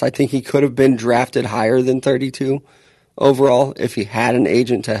process. I think he could have been drafted higher than 32 overall if he had an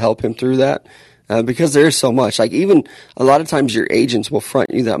agent to help him through that. Because there is so much. Even a lot of times your agents will front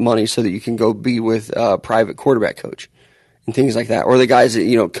you that money so that you can go be with a private quarterback coach and things like that. Or the guys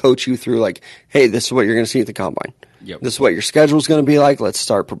that, coach you through hey, this is what you're going to see at the combine. Yep. This is what your schedule is going to be like. Let's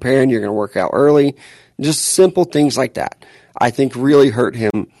start preparing. You're going to work out early. Just simple things like that, I think really hurt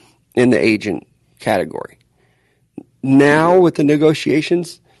him in the agent category. now with the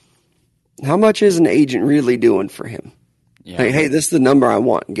negotiations, how much is an agent really doing for him? Yeah. Like, hey, this is the number I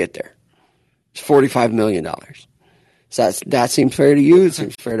want and get there. It's $45 million. So that seems fair to you. It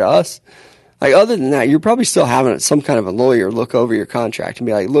seems fair to us. Like, other than that, you're probably still having some kind of a lawyer look over your contract and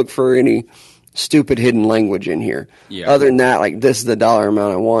be like, look for any stupid hidden language in here. Yeah. Other than that, like, this is the dollar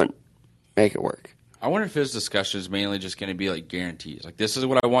amount I want. Make it work. I wonder if his discussion is mainly just going to be like guarantees. Like, this is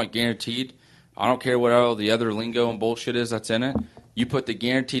what I want guaranteed. I don't care what all the other lingo and bullshit is that's in it. You put the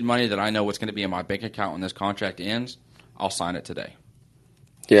guaranteed money that I know what's going to be in my bank account when this contract ends, I'll sign it today.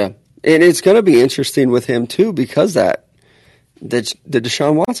 Yeah. And it's going to be interesting with him, too, because the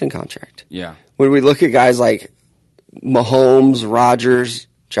Deshaun Watson contract. Yeah. When we look at guys like Mahomes, Rodgers,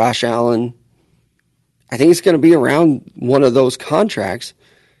 Josh Allen, I think it's going to be around one of those contracts.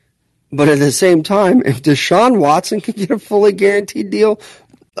 But at the same time, if Deshaun Watson can get a fully guaranteed deal,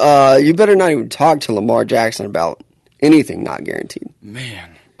 you better not even talk to Lamar Jackson about anything not guaranteed.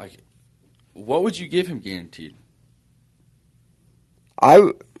 Man, like, what would you give him guaranteed?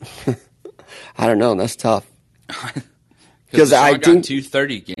 I don't know. That's tough. Because I got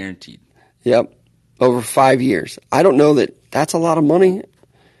 $230 guaranteed. Yep, over 5 years. I don't know that that's a lot of money.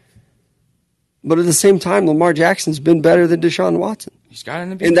 But at the same time, Lamar Jackson's been better than Deshaun Watson. He's got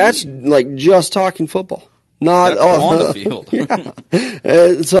an MVP. And that's like just talking football. Not on the field. Yeah.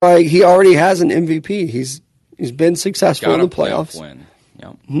 So he already has an MVP. He's been successful in the playoffs. Win.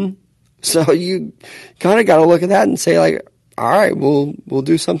 Yep. Mm-hmm. So you kind of got to look at that and say, like, all right, we'll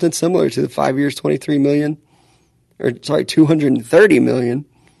do something similar to the 5 years, $230 million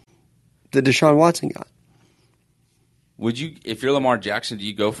that Deshaun Watson got. Would you, if you're Lamar Jackson, do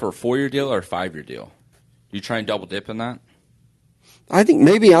you go for a 4-year deal or a 5-year deal? You try and double dip in that? I think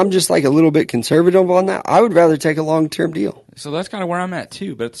maybe I'm just like a little bit conservative on that. I would rather take a long-term deal. So that's kind of where I'm at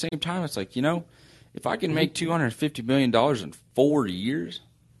too. But at the same time, it's like, if I can make $250 million in 4 years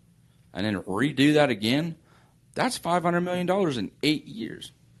and then redo that again, that's $500 million in 8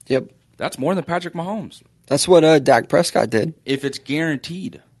 years. Yep. That's more than Patrick Mahomes. That's what Dak Prescott did. If it's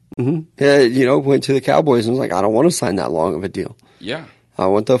guaranteed. Mm-hmm. Went to the Cowboys and was like, I don't want to sign that long of a deal. Yeah. I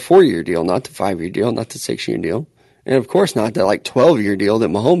want the 4-year deal, not the 5-year deal, not the 6-year deal. And, of course, not the, 12-year deal that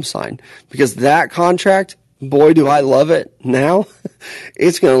Mahomes signed. Because that contract, boy, do I love it now.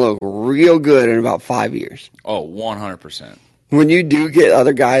 It's going to look real good in about 5 years. Oh, 100%. When you do get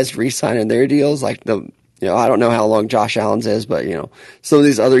other guys re-signing their deals, like I don't know how long Josh Allen's is, but, some of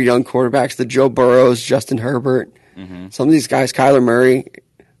these other young quarterbacks, the Joe Burrows, Justin Herbert, some of these guys, Kyler Murray,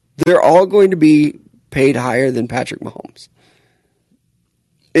 they're all going to be paid higher than Patrick Mahomes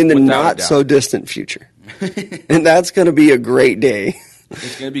in the not-so-distant future. And that's going to be a great day.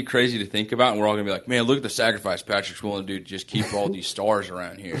 It's going to be crazy to think about, and we're all going to be like, man, look at the sacrifice Patrick's willing to do to just keep all these stars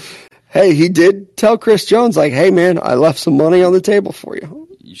around here. Hey, he did tell Chris Jones, like, hey, man, I left some money on the table for you.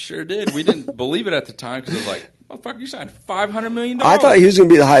 You sure did. We didn't believe it at the time because it was like, motherfucker, you signed $500 million. I thought he was going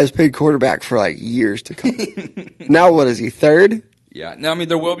to be the highest-paid quarterback for, years to come. Now, what is he, third? Yeah. No, I mean,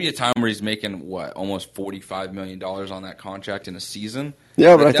 there will be a time where he's making, almost $45 million on that contract in a season.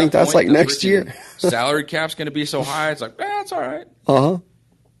 Yeah, but I think that's next year. Salary cap's going to be so high, it's like, that's all right. Uh-huh.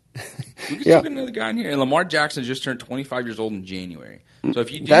 We can still get another guy in here. And Lamar Jackson just turned 25 years old in January. So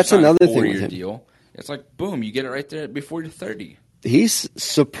if you do that's sign another a thing with 4-year him. deal, it's like, boom, you get it right there before you're 30. He's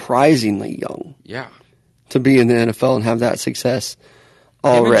surprisingly young. Yeah. To be in the NFL and have that success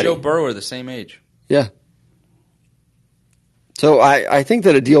already. Him and Joe Burrow are the same age. Yeah. So I think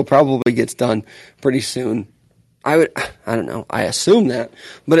that a deal probably gets done pretty soon. I don't know. I assume that.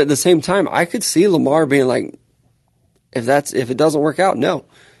 But at the same time, I could see Lamar being like, if it doesn't work out, no.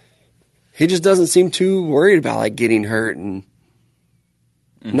 He just doesn't seem too worried about getting hurt and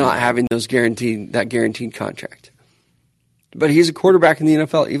not having that guaranteed contract. But he's a quarterback in the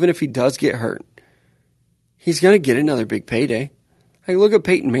NFL. Even if he does get hurt, he's going to get another big payday. Look at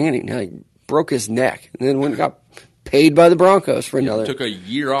Peyton Manning. He broke his neck and then went and got paid by the Broncos for another took a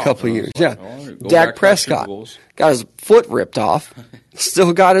year off. Couple of years. Yeah. Dak Prescott got his foot ripped off,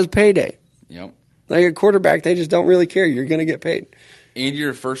 still got his payday. Yep. A quarterback, they just don't really care. You're going to get paid. And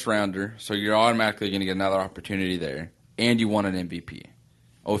you're a first rounder, so you're automatically going to get another opportunity there. And you won an MVP.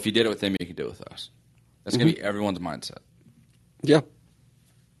 Oh, if you did it with them, you can do it with us. That's going to be everyone's mindset. Yeah.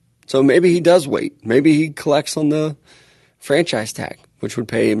 So maybe he does wait. Maybe he collects on the franchise tag, which would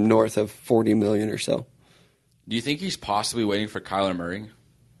pay him north of $40 million or so. Do you think he's possibly waiting for Kyler Murray?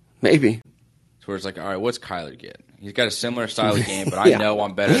 Maybe. So it's like, all right, what's Kyler get? He's got a similar style of game, but I know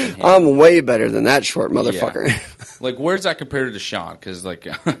I'm better than him. I'm way better than that short motherfucker. Yeah. Where's that compared to Deshaun? Because,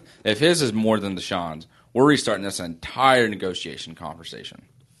 if his is more than Deshaun's, we're restarting this entire negotiation conversation.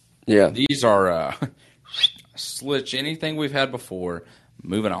 Yeah. These are Switch anything we've had before.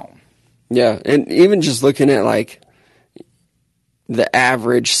 Moving on. Yeah, and even just looking at like the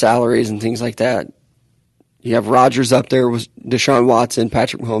average salaries and things like that. You have Rodgers up there with Deshaun Watson,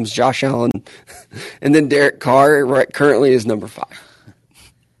 Patrick Mahomes, Josh Allen, and then Derek Carr currently is number 5.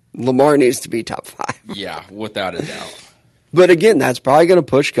 Lamar needs to be top 5. Yeah, without a doubt. But again, that's probably going to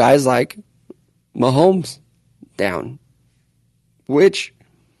push guys like Mahomes down, which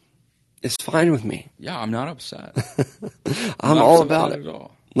is fine with me. Yeah, I'm not upset. I'm all about it.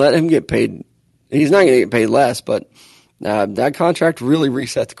 Let him get paid. He's not going to get paid less, but that contract really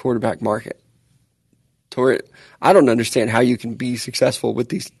reset the quarterback market. I don't understand how you can be successful with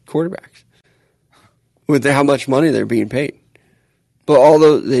these quarterbacks, with how much money they're being paid. But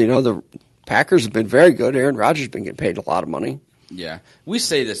although the Packers have been very good, Aaron Rodgers has been getting paid a lot of money. Yeah, we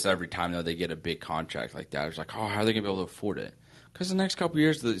say this every time though they get a big contract like that. It's like, oh, how are they going to be able to afford it? Because the next couple of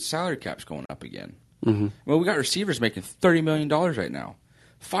years the salary cap's going up again. Mm-hmm. Well, we got receivers making $30 million right now.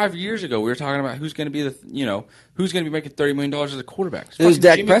 5 years ago, we were talking about who's going to be who's going to be making $30 million as a quarterback. It was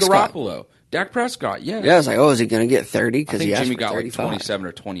Dak Prescott. Garoppolo. Dak Prescott, yeah. Yeah, I was like, is he going to get 30? Because he asked Jimmy for got 35. like 27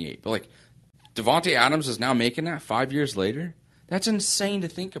 or 28. But like, Devontae Adams is now making that 5 years later. That's insane to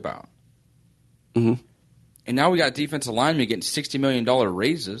think about. Mm-hmm. And now we got defensive linemen getting $60 million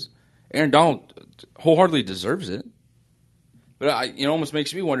raises. Aaron Donald wholeheartedly deserves it. But it almost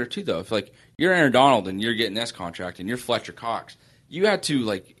makes me wonder too, though, if like you're Aaron Donald and you're getting this contract and you're Fletcher Cox, you had to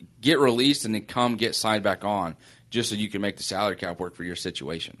like get released and then come get signed back on just so you can make the salary cap work for your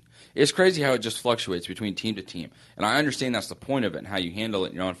situation. It's crazy how it just fluctuates between team to team. And I understand that's the point of it and how you handle it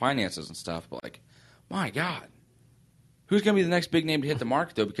in your own finances and stuff. But like, my God, who's going to be the next big name to hit the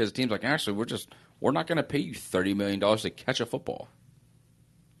market though? Because teams like, actually, we're not going to pay you $30 million to catch a football.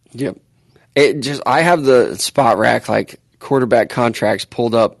 Yep. I have the spot rack like quarterback contracts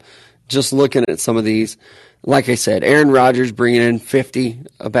pulled up, just looking at some of these. Like I said, Aaron Rodgers bringing in 50,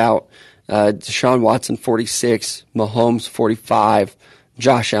 about Deshaun Watson 46, Mahomes 45,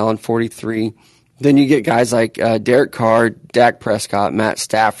 Josh Allen 43. Then you get guys like Derek Carr, Dak Prescott, Matt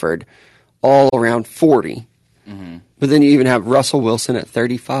Stafford, all around 40. Mm-hmm. But then you even have Russell Wilson at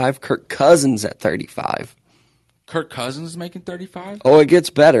 35, Kirk Cousins at 35. Kirk Cousins is making 35? Oh, it gets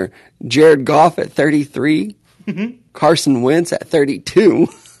better. Jared Goff at 33. Carson Wentz at 32.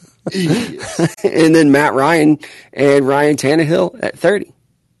 And then Matt Ryan and Ryan Tannehill at 30.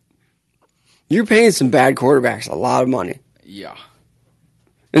 You're paying some bad quarterbacks a lot of money. Yeah.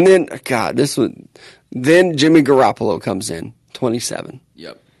 And then, God, then Jimmy Garoppolo comes in, 27.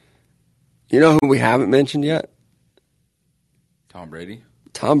 Yep. You know who we haven't mentioned yet? Tom Brady.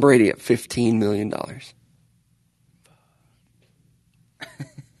 Tom Brady at $15 million.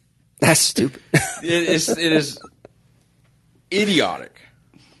 That's stupid. It is idiotic.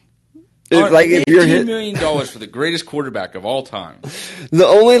 Like if you're $18 million for the greatest quarterback of all time. The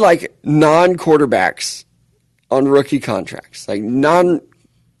only like non-quarterbacks on rookie contracts, like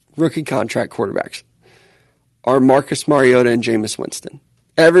non-rookie contract quarterbacks, are Marcus Mariota and Jameis Winston.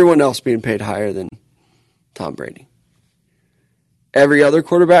 Everyone else being paid higher than Tom Brady. Every other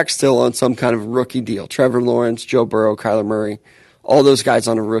quarterback still on some kind of rookie deal. Trevor Lawrence, Joe Burrow, Kyler Murray, all those guys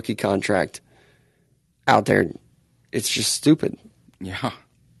on a rookie contract out there. It's just stupid. Yeah.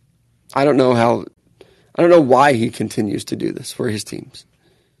 I don't know why he continues to do this for his teams.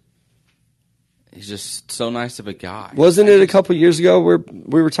 He's just so nice of a guy. Wasn't it a couple years ago where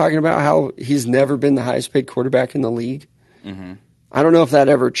we were talking about how he's never been the highest paid quarterback in the league? Mm-hmm. I don't know if that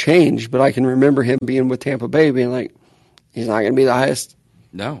ever changed, but I can remember him being with Tampa Bay being like, he's not going to be the highest.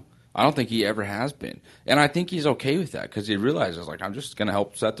 No, I don't think he ever has been. And I think he's okay with that because he realizes, like, I'm just going to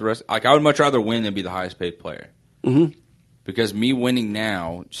help set the rest. Like, I would much rather win than be the highest paid player. Mm-hmm. Because me winning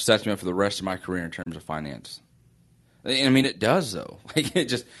now sets me up for the rest of my career in terms of finance. I mean, it does, though. Like,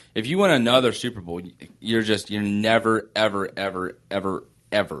 if you win another Super Bowl, you're never, ever, ever, ever,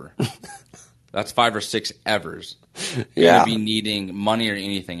 ever. That's 5 or 6 evers. You're going to be needing money or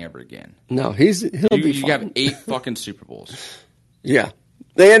anything ever again. No, he'll be fine. You have 8 fucking Super Bowls. Yeah.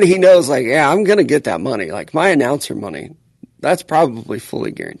 Then he knows, like, I'm going to get that money. Like, my announcer money, that's probably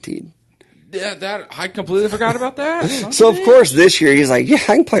fully guaranteed. Yeah, I completely forgot about that. So, of course, this year he's like, I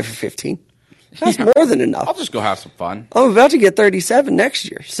can play for 15. That's more than enough. I'll just go have some fun. I'm about to get 37 next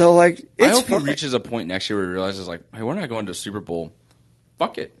year. So, like, I hope he reaches a point next year where he realizes, like, hey, we're not going to a Super Bowl.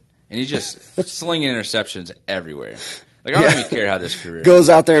 Fuck it. And he's just slinging interceptions everywhere. Like, I don't even care how this career goes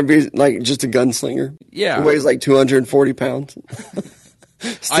out there and be, like, just a gunslinger. Yeah. Weighs, like, 240 pounds.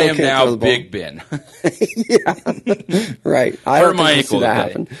 I am now Big Ben. Yeah, right. I don't think we'll see that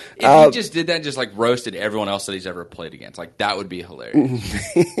happen. If he just did that and just like roasted everyone else that he's ever played against, like that would be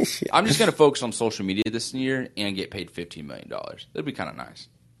hilarious. Yeah. I'm just going to focus on social media this year and get paid $15 million. That'd be kind of nice.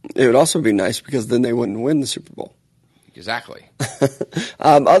 It would also be nice because then they wouldn't win the Super Bowl. Exactly.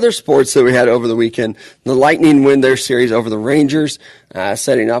 Other sports that we had over the weekend, the Lightning win their series over the Rangers,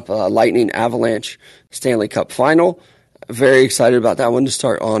 setting up a Lightning Avalanche Stanley Cup final. Very excited about that one to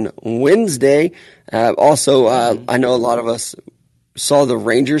start on Wednesday. I know a lot of us saw the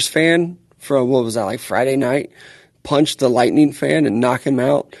Rangers fan from, what was that, like Friday night, punch the Lightning fan and knock him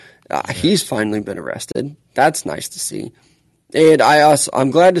out. He's finally been arrested. That's nice to see. And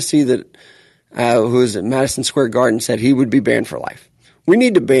I'm glad to see that who was at Madison Square Garden said he would be banned for life. We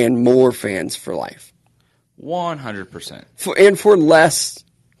need to ban more fans for life. 100%. And for less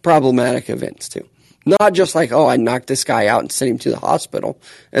problematic events, too. Not just like, I knocked this guy out and sent him to the hospital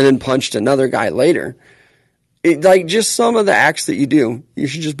and then punched another guy later. Just some of the acts that you do, you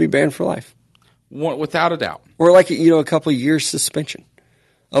should just be banned for life. Without a doubt. Or a couple of years suspension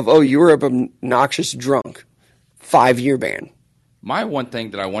of, you were an obnoxious drunk. 5-year ban. My one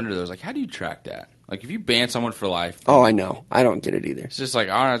thing that I wonder, though, is, how do you track that? Like, if you ban someone for life. Oh, I know. I don't get it either. It's just like,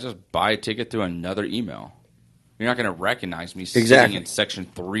 all right, just buy a ticket through another email. You're not going to recognize me sitting in section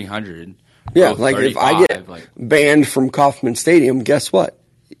 300. Yeah, if I get banned from Kauffman Stadium, guess what?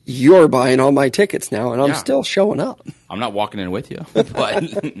 You're buying all my tickets now, and I'm still showing up. I'm not walking in with you,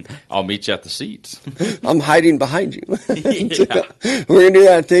 but I'll meet you at the seats. I'm hiding behind you. Yeah. We're going to do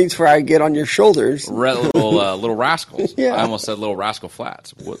that things where I get on your shoulders. Little rascals. Yeah. I almost said little rascal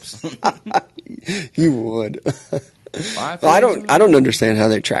flats. Whoops. You would. I don't understand how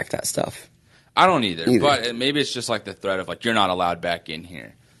they track that stuff. I don't either. But maybe it's just like the threat of you're not allowed back in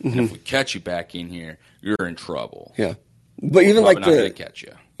here. Mm-hmm. And if we catch you back in here, you're in trouble. Yeah. But even not going to catch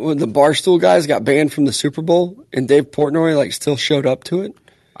you. When the Barstool guys got banned from the Super Bowl and Dave Portnoy still showed up to it.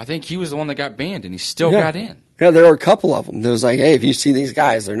 I think he was the one that got banned and he still got in. Yeah, there were a couple of them. There was hey, if you see these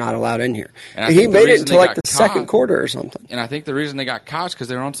guys, they're not allowed in here. And he made it into the second quarter or something. And I think the reason they got caught is because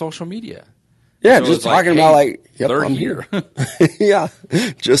they were on social media. Yeah, so just talking about they're I'm here. Yeah,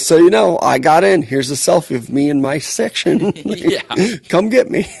 just so you know, I got in. Here's a selfie of me in my section. Yeah, come get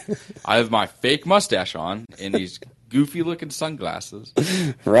me. I have my fake mustache on and these goofy-looking sunglasses.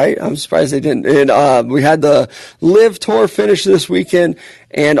 Right? I'm surprised they didn't. And we had the LIV Tour finish this weekend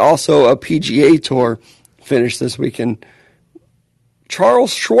and also a PGA Tour finish this weekend.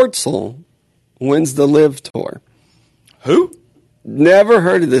 Charles Schwartzel wins the LIV Tour. Who? Never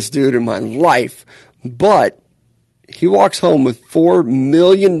heard of this dude in my life, but he walks home with $4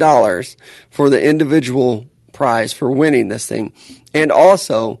 million for the individual prize for winning this thing, and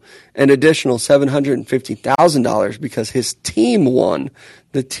also an additional $750,000 because his team won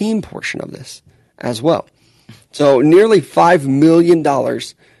the team portion of this as well. So nearly $5 million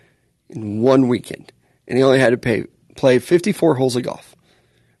in one weekend, and he only had to play 54 holes of golf.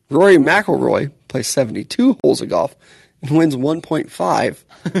 Rory McIlroy plays 72 holes of golf and wins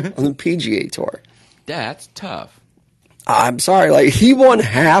 1.5 on the PGA Tour. That's tough. I'm sorry, he won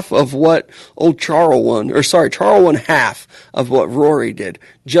half of what Charles won. Charles won half of what Rory did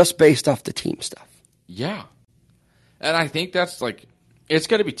just based off the team stuff. Yeah. And I think that's it's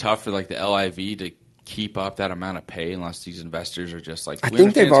going to be tough for the LIV to keep up that amount of pay unless these investors are just I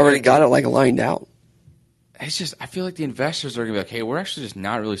think they've already got it lined out. It's just, I feel like the investors are going to be hey, we're actually just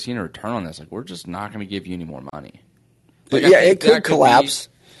not really seeing a return on this. We're just not going to give you any more money. It could collapse.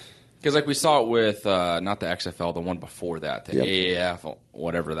 Because we saw it with, not the XFL, the one before that, the AAF,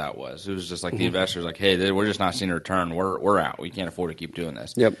 whatever that was. It was just the investors hey, we're just not seeing a return. We're out. We can't afford to keep doing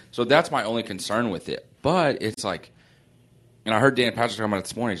this. Yep. So that's my only concern with it. But it's and I heard Dan Patrick talking about it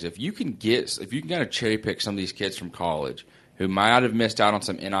this morning, is if you can kind of cherry pick some of these kids from college who might have missed out on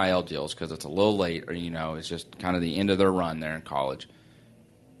some NIL deals because it's a little late or, it's just kind of the end of their run there in college.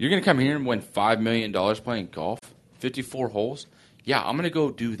 You're going to come here and win $5 million playing golf, 54 holes. Yeah, I'm going to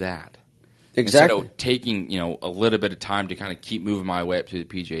go do that. Exactly. Instead of taking, a little bit of time to kind of keep moving my way up to the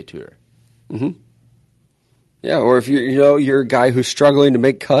PGA Tour. Mm-hmm. Yeah, or if you're a guy who's struggling to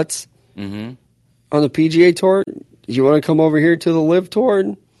make cuts on the PGA Tour, you want to come over here to the LIV Tour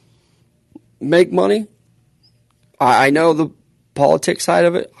and make money? I know the politics side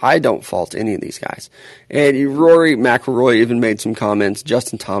of it. I don't fault any of these guys. And Rory McIlroy even made some comments.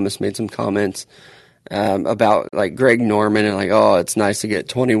 Justin Thomas made some comments about Greg Norman and it's nice to get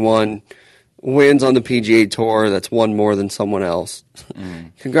 21 wins on the PGA Tour. That's one more than someone else.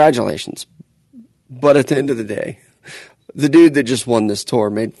 Congratulations. But at the end of the day, the dude that just won this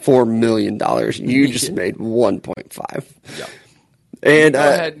tour made $4 million. You just made 1.5. Yeah. And go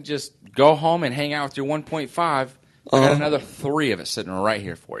ahead and just go home and hang out with your 1.5. I got another 3 of it sitting right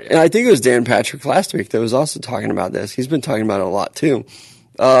here for you. And I think it was Dan Patrick last week that was also talking about this. He's been talking about it a lot too.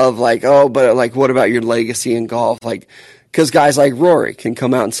 Of like, but like, what about your legacy in golf? Like, because guys like Rory can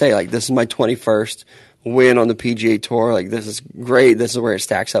come out and say, like, this is my 21st win on the PGA Tour. Like, this is great. This is where it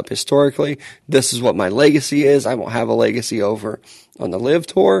stacks up historically. This is what my legacy is. I won't have a legacy over on the LIV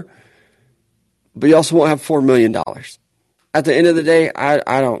Tour. But you also won't have $4 million. At the end of the day,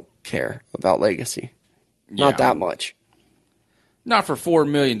 I don't care about legacy. Yeah. Not that much. Not for $4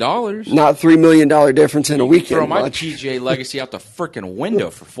 million. Not $3 million difference in a weekend. Throw my PGA legacy out the freaking window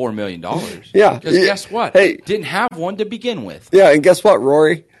for $4 million. Yeah. Because guess what? Hey, didn't have one to begin with. Yeah, and guess what,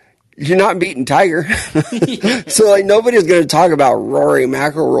 Rory? You're not beating Tiger. So, like, nobody's going to talk about Rory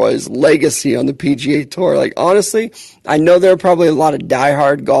McIlroy's legacy on the PGA Tour. Like, honestly, I know there are probably a lot of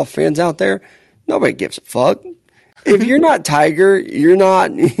diehard golf fans out there. Nobody gives a fuck. If you're not Tiger, you're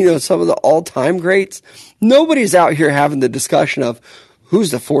not, some of the all-time greats. Nobody's out here having the discussion of who's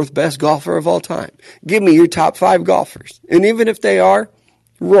the 4th best golfer of all time. Give me your top 5 golfers. And even if they are,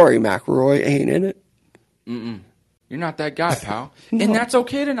 Rory McIlroy ain't in it. You're not that guy, pal. No. And that's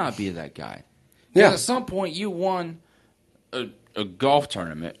okay to not be that guy. Yeah. At some point, you won a golf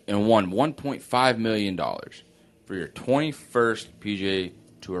tournament and won $1.5 million for your 21st PGA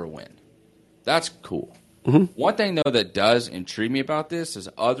Tour win. That's cool. Mm-hmm. One thing, though, that does intrigue me about this is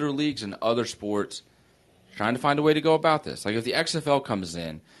other leagues and other sports trying to find a way to go about this. Like if the XFL comes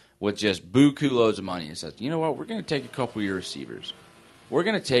in with just buku loads of money and says, you know what, we're going to take a couple of your receivers. We're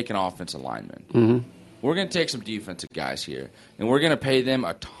going to take an offensive lineman. Mm-hmm. We're going to take some defensive guys here, and we're going to pay them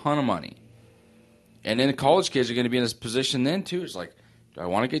a ton of money. And then the college kids are going to be in this position then, too. It's like, do I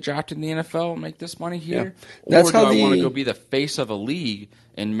want to get drafted in the NFL and make this money here? Yeah. Or do I want to go be the face of a league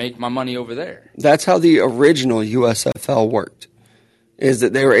and make my money over there? That's how the original USFL worked, is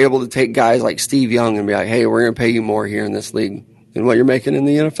that they were able to take guys like Steve Young and be like, hey, we're going to pay you more here in this league than what you're making in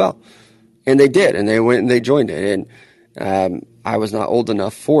the NFL. And they did, and they went and they joined it. And I was not old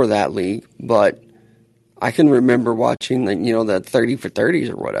enough for that league, but I can remember watching the 30 for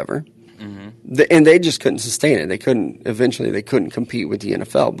 30s or whatever. Mm-hmm. And they just couldn't sustain it. They couldn't compete with the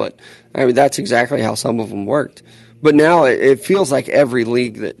NFL. But I mean, that's exactly how some of them worked. But now it feels like every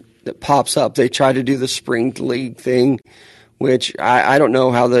league that pops up, they try to do the spring league thing, which I don't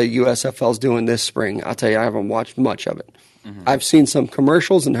know how the USFL is doing this spring. I'll tell you, I haven't watched much of it. Mm-hmm. I've seen some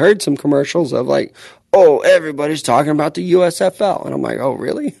commercials and heard some commercials of like, oh, everybody's talking about the USFL. And I'm like, oh,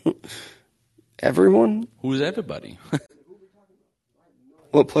 really? Everyone? Who's everybody?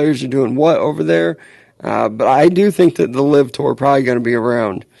 What players are doing what over there. But I do think that the LIV Tour probably going to be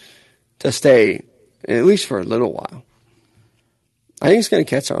around to stay, at least for a little while. I think it's going to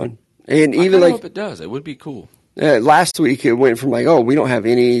catch on. And even I hope it does. It would be cool. Last week, it went from like, oh, we don't have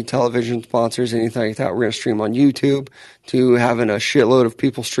any television sponsors, anything like that. We're going to stream on YouTube, to having a shitload of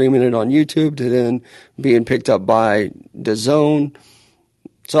people streaming it on YouTube, to then being picked up by DAZN.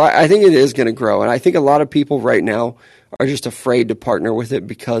 So I think it is going to grow. And I think a lot of people right now are just afraid to partner with it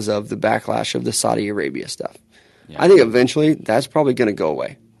because of the backlash of the Saudi Arabia stuff. Yeah. I think eventually that's probably going to go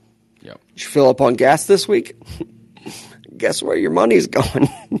away. Yep. Did you fill up on gas this week? Guess where your money's going?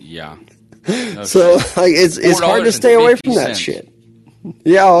 Yeah. No so like, it's hard to stay away from that shit.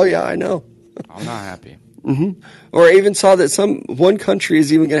 Yeah, oh yeah, I know. I'm not happy. Mm-hmm. Or I even saw that one country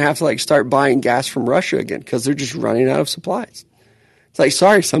is even going to have to like start buying gas from Russia again because they're just running out of supplies. It's like,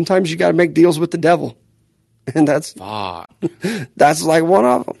 sorry, sometimes you got to make deals with the devil, and that's like one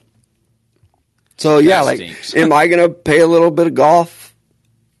of them. So yeah, like, am I going to pay a little bit of golf,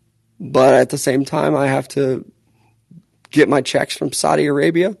 but at the same time I have to get my checks from Saudi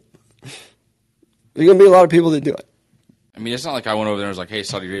Arabia? There's going to be a lot of people that do it. I mean, it's not like I went over there and was like, hey,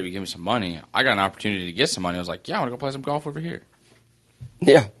 Saudi Arabia, give me some money. I got an opportunity to get some money. I was like, yeah, I want to go play some golf over here.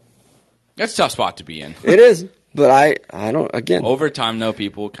 Yeah. That's a tough spot to be in. It is. But I don't, again. Over time, though,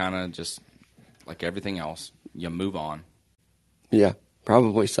 people kind of just, like everything else, you move on. Yeah,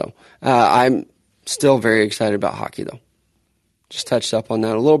 probably so. I'm still very excited about hockey, though. Just touched up on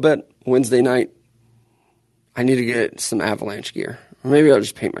that a little bit. Wednesday night, I need to get some Avalanche gear. Or maybe I'll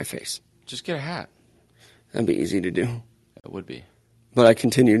just paint my face. Just get a hat. That'd be easy to do. It would be. But I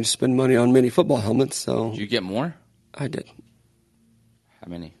continue to spend money on mini football helmets, so. Did you get more? I did. How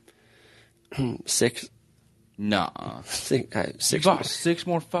many? 6. Nuh-uh. Six you bought 6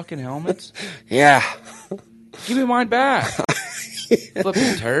 more fucking helmets? Yeah. Give me mine back.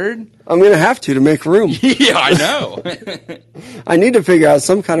 Flipping turd. I'm going to have to make room. Yeah, I know. I need to figure out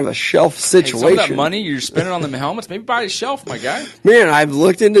some kind of a shelf situation. Hey, some of that money you're spending on the helmets, maybe buy a shelf, my guy. Man, I've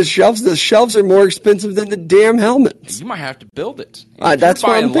looked into shelves. The shelves are more expensive than the damn helmets. You might have to build it. That's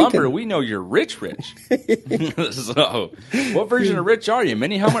what I'm lumber, thinking. We know you're rich. So, what version of rich are you?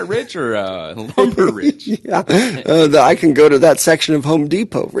 Mini helmet rich or lumber rich? Yeah, I can go to that section of Home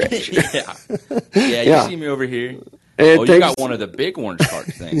Depot rich. Yeah. You see me over here. You got one of the big orange cart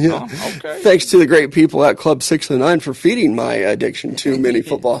things. Yeah. Huh? Okay. Thanks to the great people at Club 609 for feeding my addiction to mini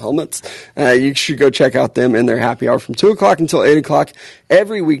football helmets. You should go check out them in their happy hour from 2 o'clock until 8 o'clock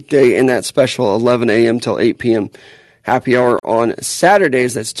every weekday in that special 11 a.m. till 8 p.m. happy hour on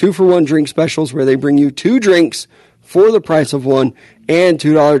Saturdays. That's 2-for-1 drink specials where they bring you 2 drinks for the price of one and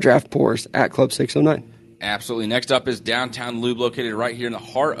 $2 draft pours at Club 609. Absolutely. Next up is Downtown Lube, located right here in the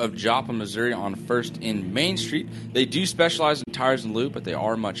heart of Joplin, Missouri on 1st in Main Street. They do specialize in tires and lube, but they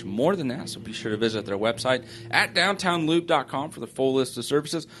are much more than that, so be sure to visit their website at downtownlube.com for the full list of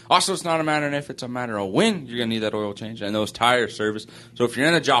services. Also, it's not a matter of if, it's a matter of when you're going to need that oil change and those tire service. So if you're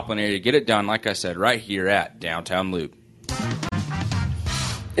in the Joplin area, get it done, like I said, right here at Downtown Lube.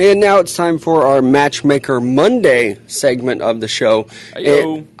 And now it's time for our Matchmaker Monday segment of the show.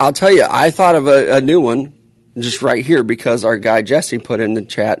 Hey-yo. I'll tell you, I thought of a new one just right here because our guy Jesse put in the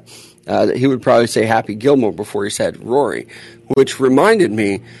chat that he would probably say Happy Gilmore before he said Rory, which reminded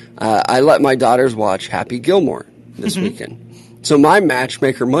me I let my daughters watch Happy Gilmore this weekend. So my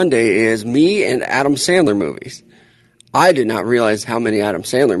Matchmaker Monday is me and Adam Sandler movies. I did not realize how many Adam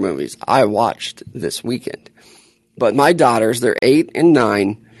Sandler movies I watched this weekend. But my daughters, they're 8 and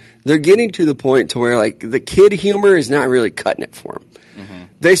 9. They're getting to the point to where, like, the kid humor is not really cutting it for them. Mm-hmm.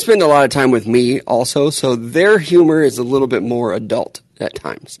 They spend a lot of time with me also, so their humor is a little bit more adult at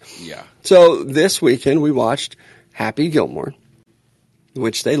times. Yeah. So this weekend we watched Happy Gilmore,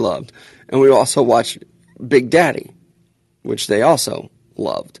 which they loved. And we also watched Big Daddy, which they also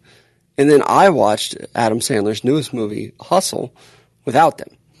loved. And then I watched Adam Sandler's newest movie, Hustle, without them.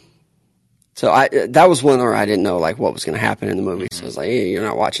 So that was one where I didn't know like what was going to happen in the movie. So I was like, hey, you're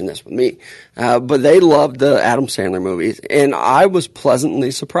not watching this with me. But they loved the Adam Sandler movies. And I was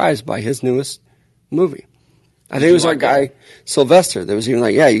pleasantly surprised by his newest movie. I think it was our guy, Sylvester, that was even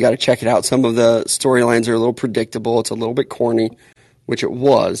like, yeah, you got to check it out. Some of the storylines are a little predictable. It's a little bit corny, which it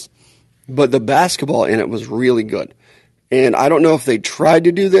was. But the basketball in it was really good. And I don't know if they tried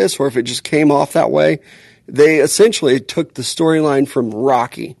to do this or if it just came off that way. They essentially took the storyline from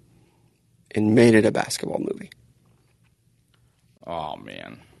Rocky and made it a basketball movie. Oh,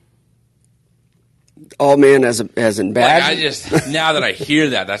 man. Oh, man, as in bad? Like now that I hear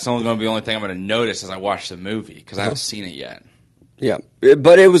that, that's only going to be the only thing I'm going to notice as I watch the movie, because I haven't seen it yet. Yeah,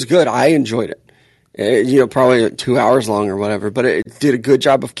 but it was good. I enjoyed it. Probably 2 hours long or whatever, but it did a good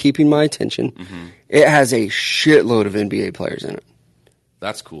job of keeping my attention. Mm-hmm. It has a shitload of NBA players in it.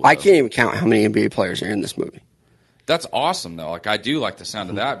 That's cool. I can't even count how many NBA players are in this movie. That's awesome, though. Like, I do like the sound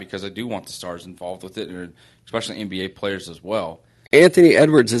of that because I do want the stars involved with it, and especially NBA players as well. Anthony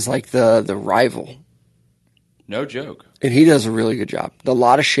Edwards is like the rival. No joke. And he does a really good job. A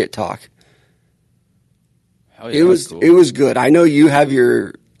lot of shit talk. Hell yeah, it was good. I know you have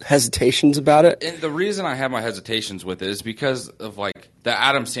your hesitations about it. And the reason I have my hesitations with it is because of, like, the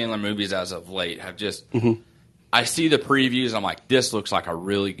Adam Sandler movies as of late have just... Mm-hmm. I see the previews, I'm like, this looks like a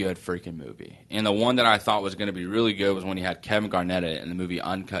really good freaking movie. And the one that I thought was going to be really good was when he had Kevin Garnett in the movie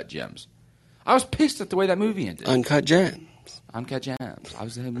Uncut Gems. I was pissed at the way that movie ended. Uncut Gems.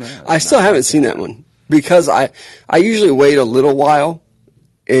 I still haven't seen that one because I usually wait a little while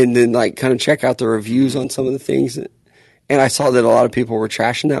and then like kind of check out the reviews on some of the things. And I saw that a lot of people were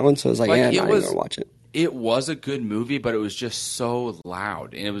trashing that one, so I was like, I'm not going to watch it. It was a good movie, but it was just so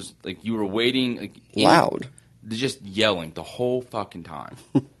loud. And it was like you were waiting. Like, loud? Just yelling the whole fucking time.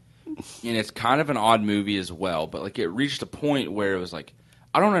 And it's kind of an odd movie as well, but like it reached a point where it was like,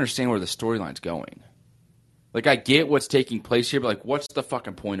 I don't understand where the storyline's going. Like, I get what's taking place here, but like, what's the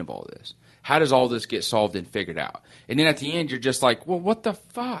fucking point of all this? How does all this get solved and figured out? And then at the end, you're just like, well, what the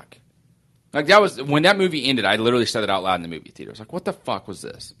fuck? Like, that was when that movie ended. I literally said it out loud in the movie theater. I was like, what the fuck was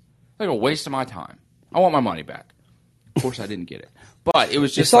this? Like a waste of my time. I want my money back. Of course, I didn't get it, but it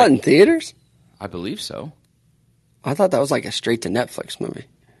was just. You saw it in theaters? I believe so. I thought that was like a straight to Netflix movie.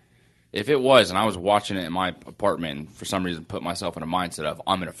 If it was, and I was watching it in my apartment, and for some reason put myself in a mindset of,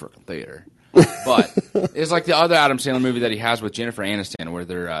 I'm in a freaking theater, But it's like the other Adam Sandler movie that he has with Jennifer Aniston,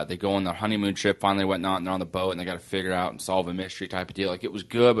 where they go on their honeymoon trip, finally whatnot, and they're on the boat, and they got to figure out and solve a mystery type of deal. Like, it was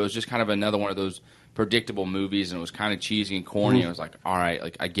good, but it was just kind of another one of those predictable movies, and it was kind of cheesy and corny. And I was like, all right,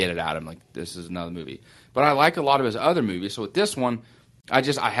 like, I get it, Adam. Like, this is another movie. But I like a lot of his other movies. So with this one, I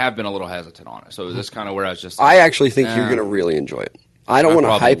have been a little hesitant on it. So this kind of where I was just like, I actually think you're going to really enjoy it. I don't want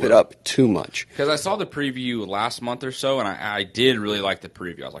to hype it up too much. Because I saw the preview last month or so, and I did really like the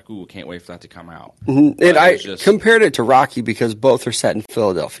preview. I was like, ooh, can't wait for that to come out. Mm-hmm. And I compared it to Rocky because both are set in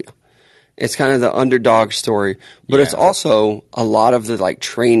Philadelphia. It's kind of the underdog story, but it's also a lot of the like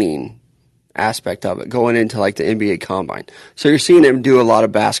training aspect of it going into like the NBA Combine. So you're seeing him do a lot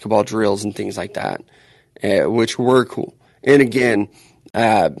of basketball drills and things like that, which were cool. And again,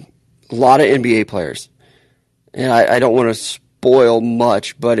 a lot of NBA players. And I don't want to spoil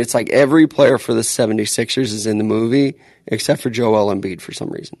much, but it's like every player for the 76ers is in the movie except for Joel Embiid for some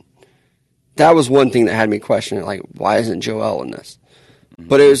reason. That was one thing that had me questioning, like, why isn't Joel in this?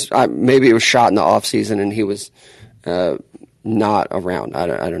 But it was maybe it was shot in the off season and he was not around. I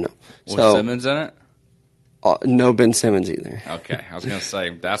don't know. Was Simmons in it? No Ben Simmons either. Okay, I was going to say,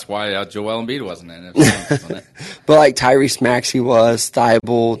 that's why Joel Embiid wasn't in it. Wasn't it? But like Tyrese Maxey was,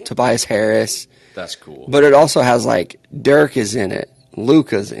 Thibault, Tobias Harris. That's cool. But it also has like Dirk is in it,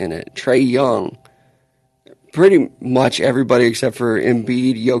 Luka's in it, Trae Young. Pretty much everybody except for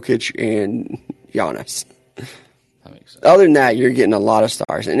Embiid, Jokic, and Giannis. That makes sense. Other than that, you're getting a lot of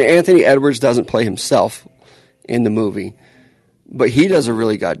stars. And Anthony Edwards doesn't play himself in the movie, but he does a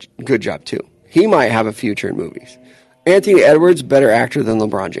really good job too. He might have a future in movies. Anthony Edwards, better actor than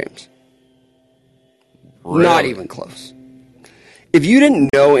LeBron James. Really? Not even close. If you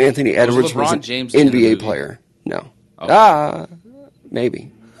didn't know Anthony Edwards was an James NBA player, no. Okay.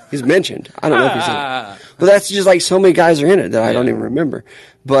 Maybe. He's mentioned. I don't know if he's in it. But that's just like so many guys are in it that I don't even remember.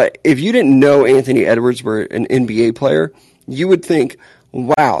 But if you didn't know Anthony Edwards were an NBA player, you would think,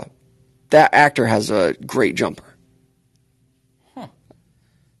 wow, that actor has a great jumper. Huh.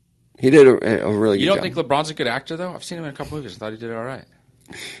 He did a really good job. You don't think LeBron's a good actor, though? I've seen him in a couple movies. I thought he did it all right.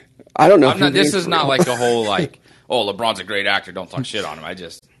 I don't know. This is not like a whole, like, oh, LeBron's a great actor, don't talk shit on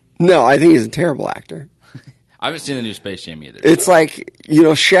him. No, I think he's a terrible actor. I haven't seen the new Space Jam either. It's like,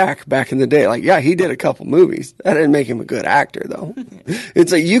 Shaq back in the day. Like, yeah, he did a couple movies. That didn't make him a good actor, though.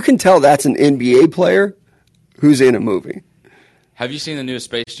 It's like, you can tell that's an NBA player who's in a movie. Have you seen the new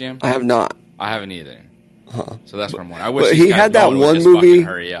Space Jam? I have not. I haven't either. Huh. So that's what I'm wondering. I wish he had that one movie.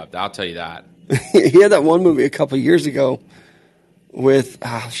 Hurry up. I'll tell you that. He had that one movie a couple years ago with,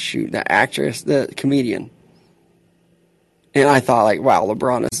 the actress, the comedian. And I thought, like, wow,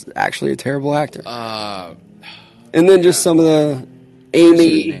 LeBron is actually a terrible actor. And then just some of the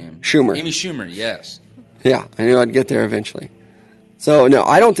Amy Schumer. Amy Schumer, yes. Yeah, I knew I'd get there eventually. So, no,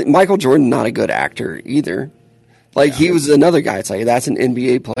 I don't think Michael Jordan not a good actor either. Like, he was another guy. It's like, that's an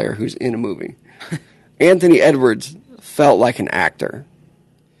NBA player who's in a movie. Anthony Edwards felt like an actor.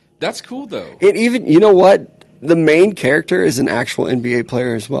 That's cool, though. And even, you know what? The main character is an actual NBA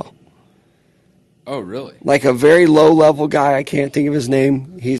player as well. Oh, really? Like a very low-level guy. I can't think of his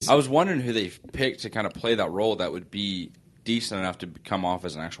name. I was wondering who they picked to kind of play that role that would be decent enough to come off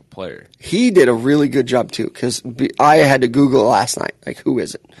as an actual player. He did a really good job, too, because I had to Google last night, like, who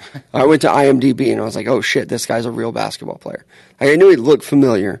is it? I went to IMDb, and I was like, oh, shit, this guy's a real basketball player. Like, I knew he looked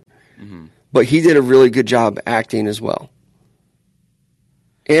familiar, but he did a really good job acting as well.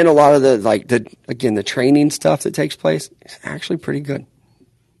 And a lot of the training stuff that takes place is actually pretty good.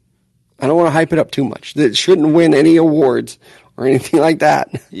 I don't want to hype it up too much. It shouldn't win any awards or anything like that.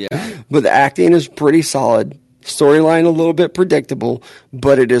 Yeah. But the acting is pretty solid. Storyline a little bit predictable,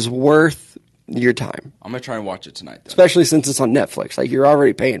 but it is worth your time. I'm going to try and watch it tonight, though. Especially since it's on Netflix. Like, you're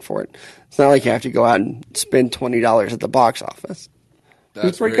already paying for it. It's not like you have to go out and spend $20 at the box office.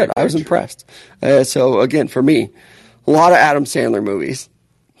 It's pretty good. I was impressed. So, again, for me, a lot of Adam Sandler movies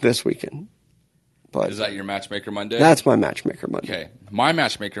this weekend. But is that your Matchmaker Monday? That's my Matchmaker Monday. Okay. My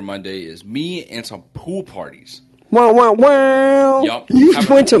Matchmaker Monday is me and some pool parties. Wow, wow, wow. Yep. You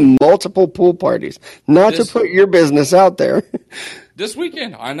went to multiple pool parties. Not to put your business out there. This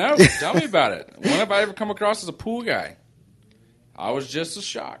weekend, I know. Tell me about it. When have I ever come across as a pool guy? I was just as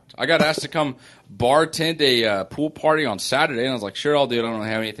shocked. I got asked to come bartend a pool party on Saturday, and I was like, sure, I'll do it. I don't really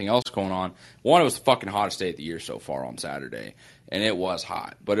have anything else going on. One, it was the fucking hottest day of the year so far on Saturday, and it was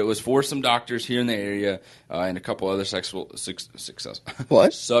hot. But it was for some doctors here in the area and a couple other successful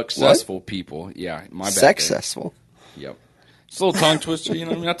people. Yeah, my bad. Successful? Yep. It's a little tongue twister, you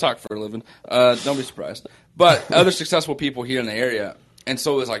know what I mean? I talk for a living. Don't be surprised. But other successful people here in the area. And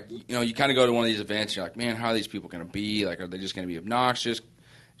so it was like, you kind of go to one of these events, and you're like, man, how are these people going to be? Like, are they just going to be obnoxious,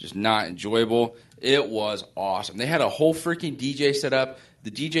 just not enjoyable. It was awesome. They had a whole freaking DJ set up.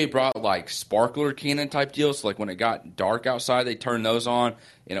 The DJ brought like sparkler cannon type deals. So like when it got dark outside, they turned those on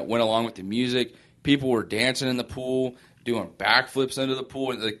and it went along with the music. People were dancing in the pool, doing backflips into the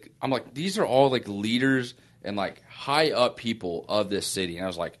pool. And like, I'm like, these are all like leaders and like high up people of this city. And I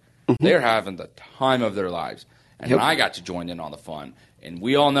was like, they're having the time of their lives. And then I got to join in on the fun. And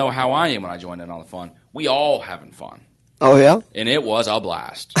we all know how I am when I join in on the fun. We all having fun. Oh, yeah? And it was a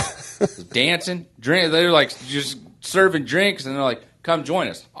blast. Dancing, drink. They were like just serving drinks, and they're like, come join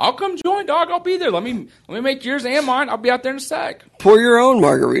us. I'll come join, dog. I'll be there. Let me make yours and mine. I'll be out there in a sec. Pour your own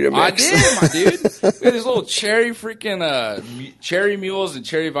margarita mix. I did, my dude. We had these little cherry freaking cherry mules and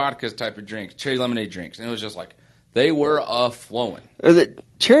cherry vodkas type of drinks, cherry lemonade drinks. And it was just like, they were flowing. Are the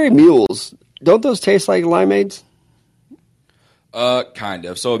cherry mules, don't those taste like limeades? Kind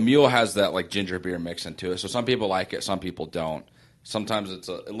of. So a mule has that like ginger beer mix into it. So some people like it, some people don't. Sometimes it's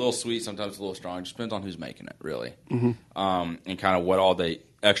a little sweet, sometimes it's a little strong. It just depends on who's making it, really. And kind of what all the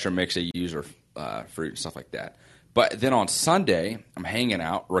extra mix they use or fruit and stuff like that. But then on Sunday, I'm hanging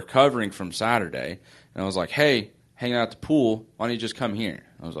out, recovering from Saturday, and I was like, hey, hanging out at the pool, why don't you just come here?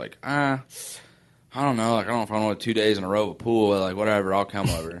 I was like, I don't know. Like, I don't know if I want 2 days in a row of a pool. But like, whatever, I'll come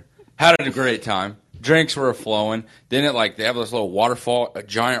over. Had a great time. Drinks were flowing. Then they have this little waterfall, a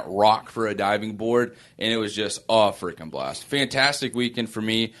giant rock for a diving board, and it was just a freaking blast. Fantastic weekend for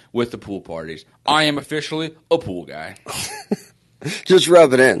me with the pool parties. I am officially a pool guy. Just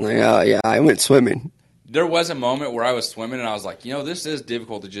rub it in. Like, oh, yeah, I went swimming. There was a moment where I was swimming, and I was like, this is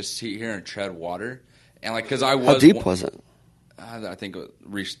difficult to just sit here and tread water. And like, because I was. How deep was it? I think it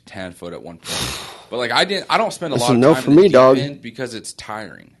reached 10 foot at one point. But like, I don't spend a lot of no time for in the me, deep dog. end because it's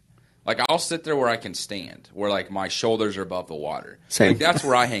tiring. Like, I'll sit there where I can stand, where, like, my shoulders are above the water. Same. Like, that's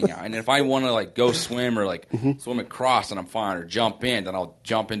where I hang out. And if I want to, like, go swim or, like, swim across and I'm fine, or jump in, then I'll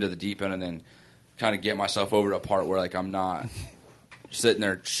jump into the deep end and then kind of get myself over to a part where, like, I'm not sitting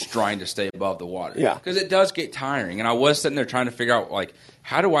there trying to stay above the water. Yeah. Because it does get tiring. And I was sitting there trying to figure out, like,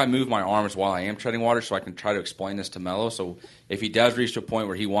 how do I move my arms while I am treading water so I can try to explain this to Mello? So if he does reach to a point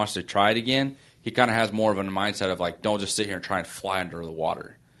where he wants to try it again, he kind of has more of a mindset of, like, don't just sit here and try and fly under the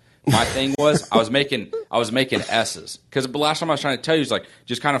water. My thing was I was making S's because the last time I was trying to tell you is like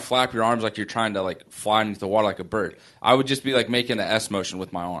just kind of flap your arms like you're trying to like fly into the water like a bird. I would just be like making the S motion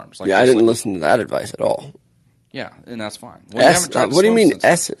with my arms. Like, yeah, I didn't listen to that advice at all. Yeah, and that's fine. What do you mean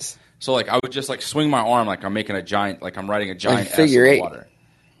S's? So like I would just like swing my arm like I'm making a giant, like I'm writing a giant like figure S in eight. the water.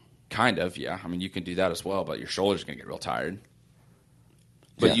 Kind of, yeah. I mean, you can do that as well, but your shoulders gonna get real tired.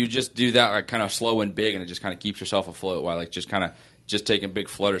 But you just do that like kind of slow and big, and it just kind of keeps yourself afloat while like just taking big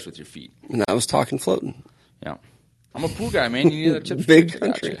flutters with your feet. And I was talking floating. Yeah. I'm a pool guy, man. You need other tips. Big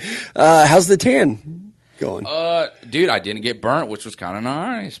country. How's the tan going? Dude, I didn't get burnt, which was kind of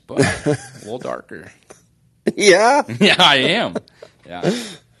nice, but a little darker. Yeah? Yeah, I am. Yeah.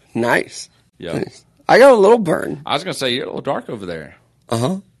 Nice. Yeah. Nice. I got a little burn. I was going to say, you're a little dark over there.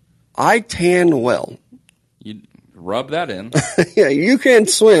 Uh-huh. I tan well. You rub that in. Yeah, you can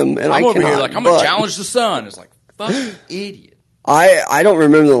swim, and I'm I over cannot, here like, I'm going to challenge the sun. It's like, fucking idiot. I don't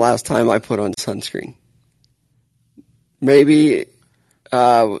remember the last time I put on sunscreen. Maybe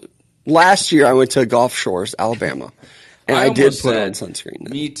last year I went to Gulf Shores, Alabama, and I did put on sunscreen.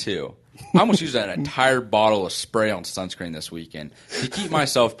 Me too. I almost used an entire bottle of spray on sunscreen this weekend to keep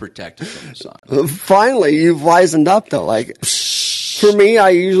myself protected from the sun. Finally, you've wisened up, though. Like, for me, I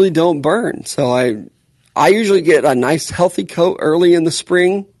usually don't burn. So I usually get a nice, healthy coat early in the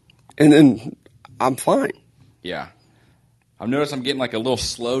spring, and then I'm fine. Yeah. I've noticed I'm getting like a little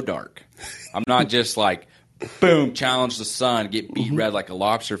slow dark. I'm not just like, boom, challenge the sun, get beat red like a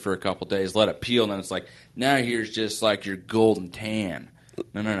lobster for a couple days, let it peel, and then it's like, now here's just like your golden tan.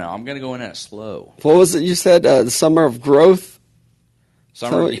 No. I'm going to go in that slow. What was it you said? The summer of growth?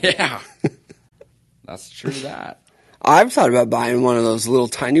 Yeah. That's true that. I've thought about buying one of those little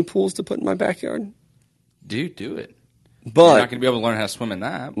tiny pools to put in my backyard. Dude, do it. But you're not going to be able to learn how to swim in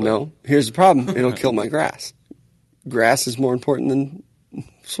that. But. No. Here's the problem. It'll kill my grass. Grass is more important than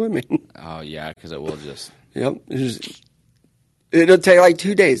swimming. Oh, yeah, because it will just... Yep. It'll take like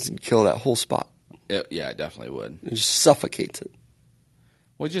 2 days to kill that whole spot. Yeah, it definitely would. It just suffocates it.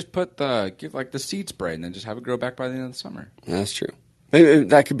 Well, just give like the seed spray and then just have it grow back by the end of the summer. That's true. Maybe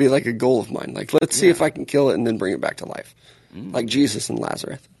that could be like a goal of mine. Like, let's see if I can kill it and then bring it back to life. Like Jesus and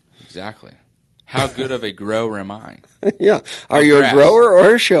Lazarus. Exactly. How good of a grower am I? Yeah. Are you a grower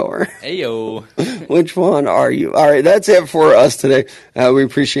or a shower? Ayo. Which one are you? All right, that's it for us today. We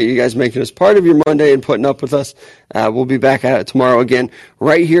appreciate you guys making us part of your Monday and putting up with us. We'll be back at it tomorrow again,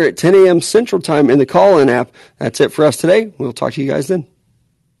 right here at 10 a.m. Central Time in the call-in app. That's it for us today. We'll talk to you guys then.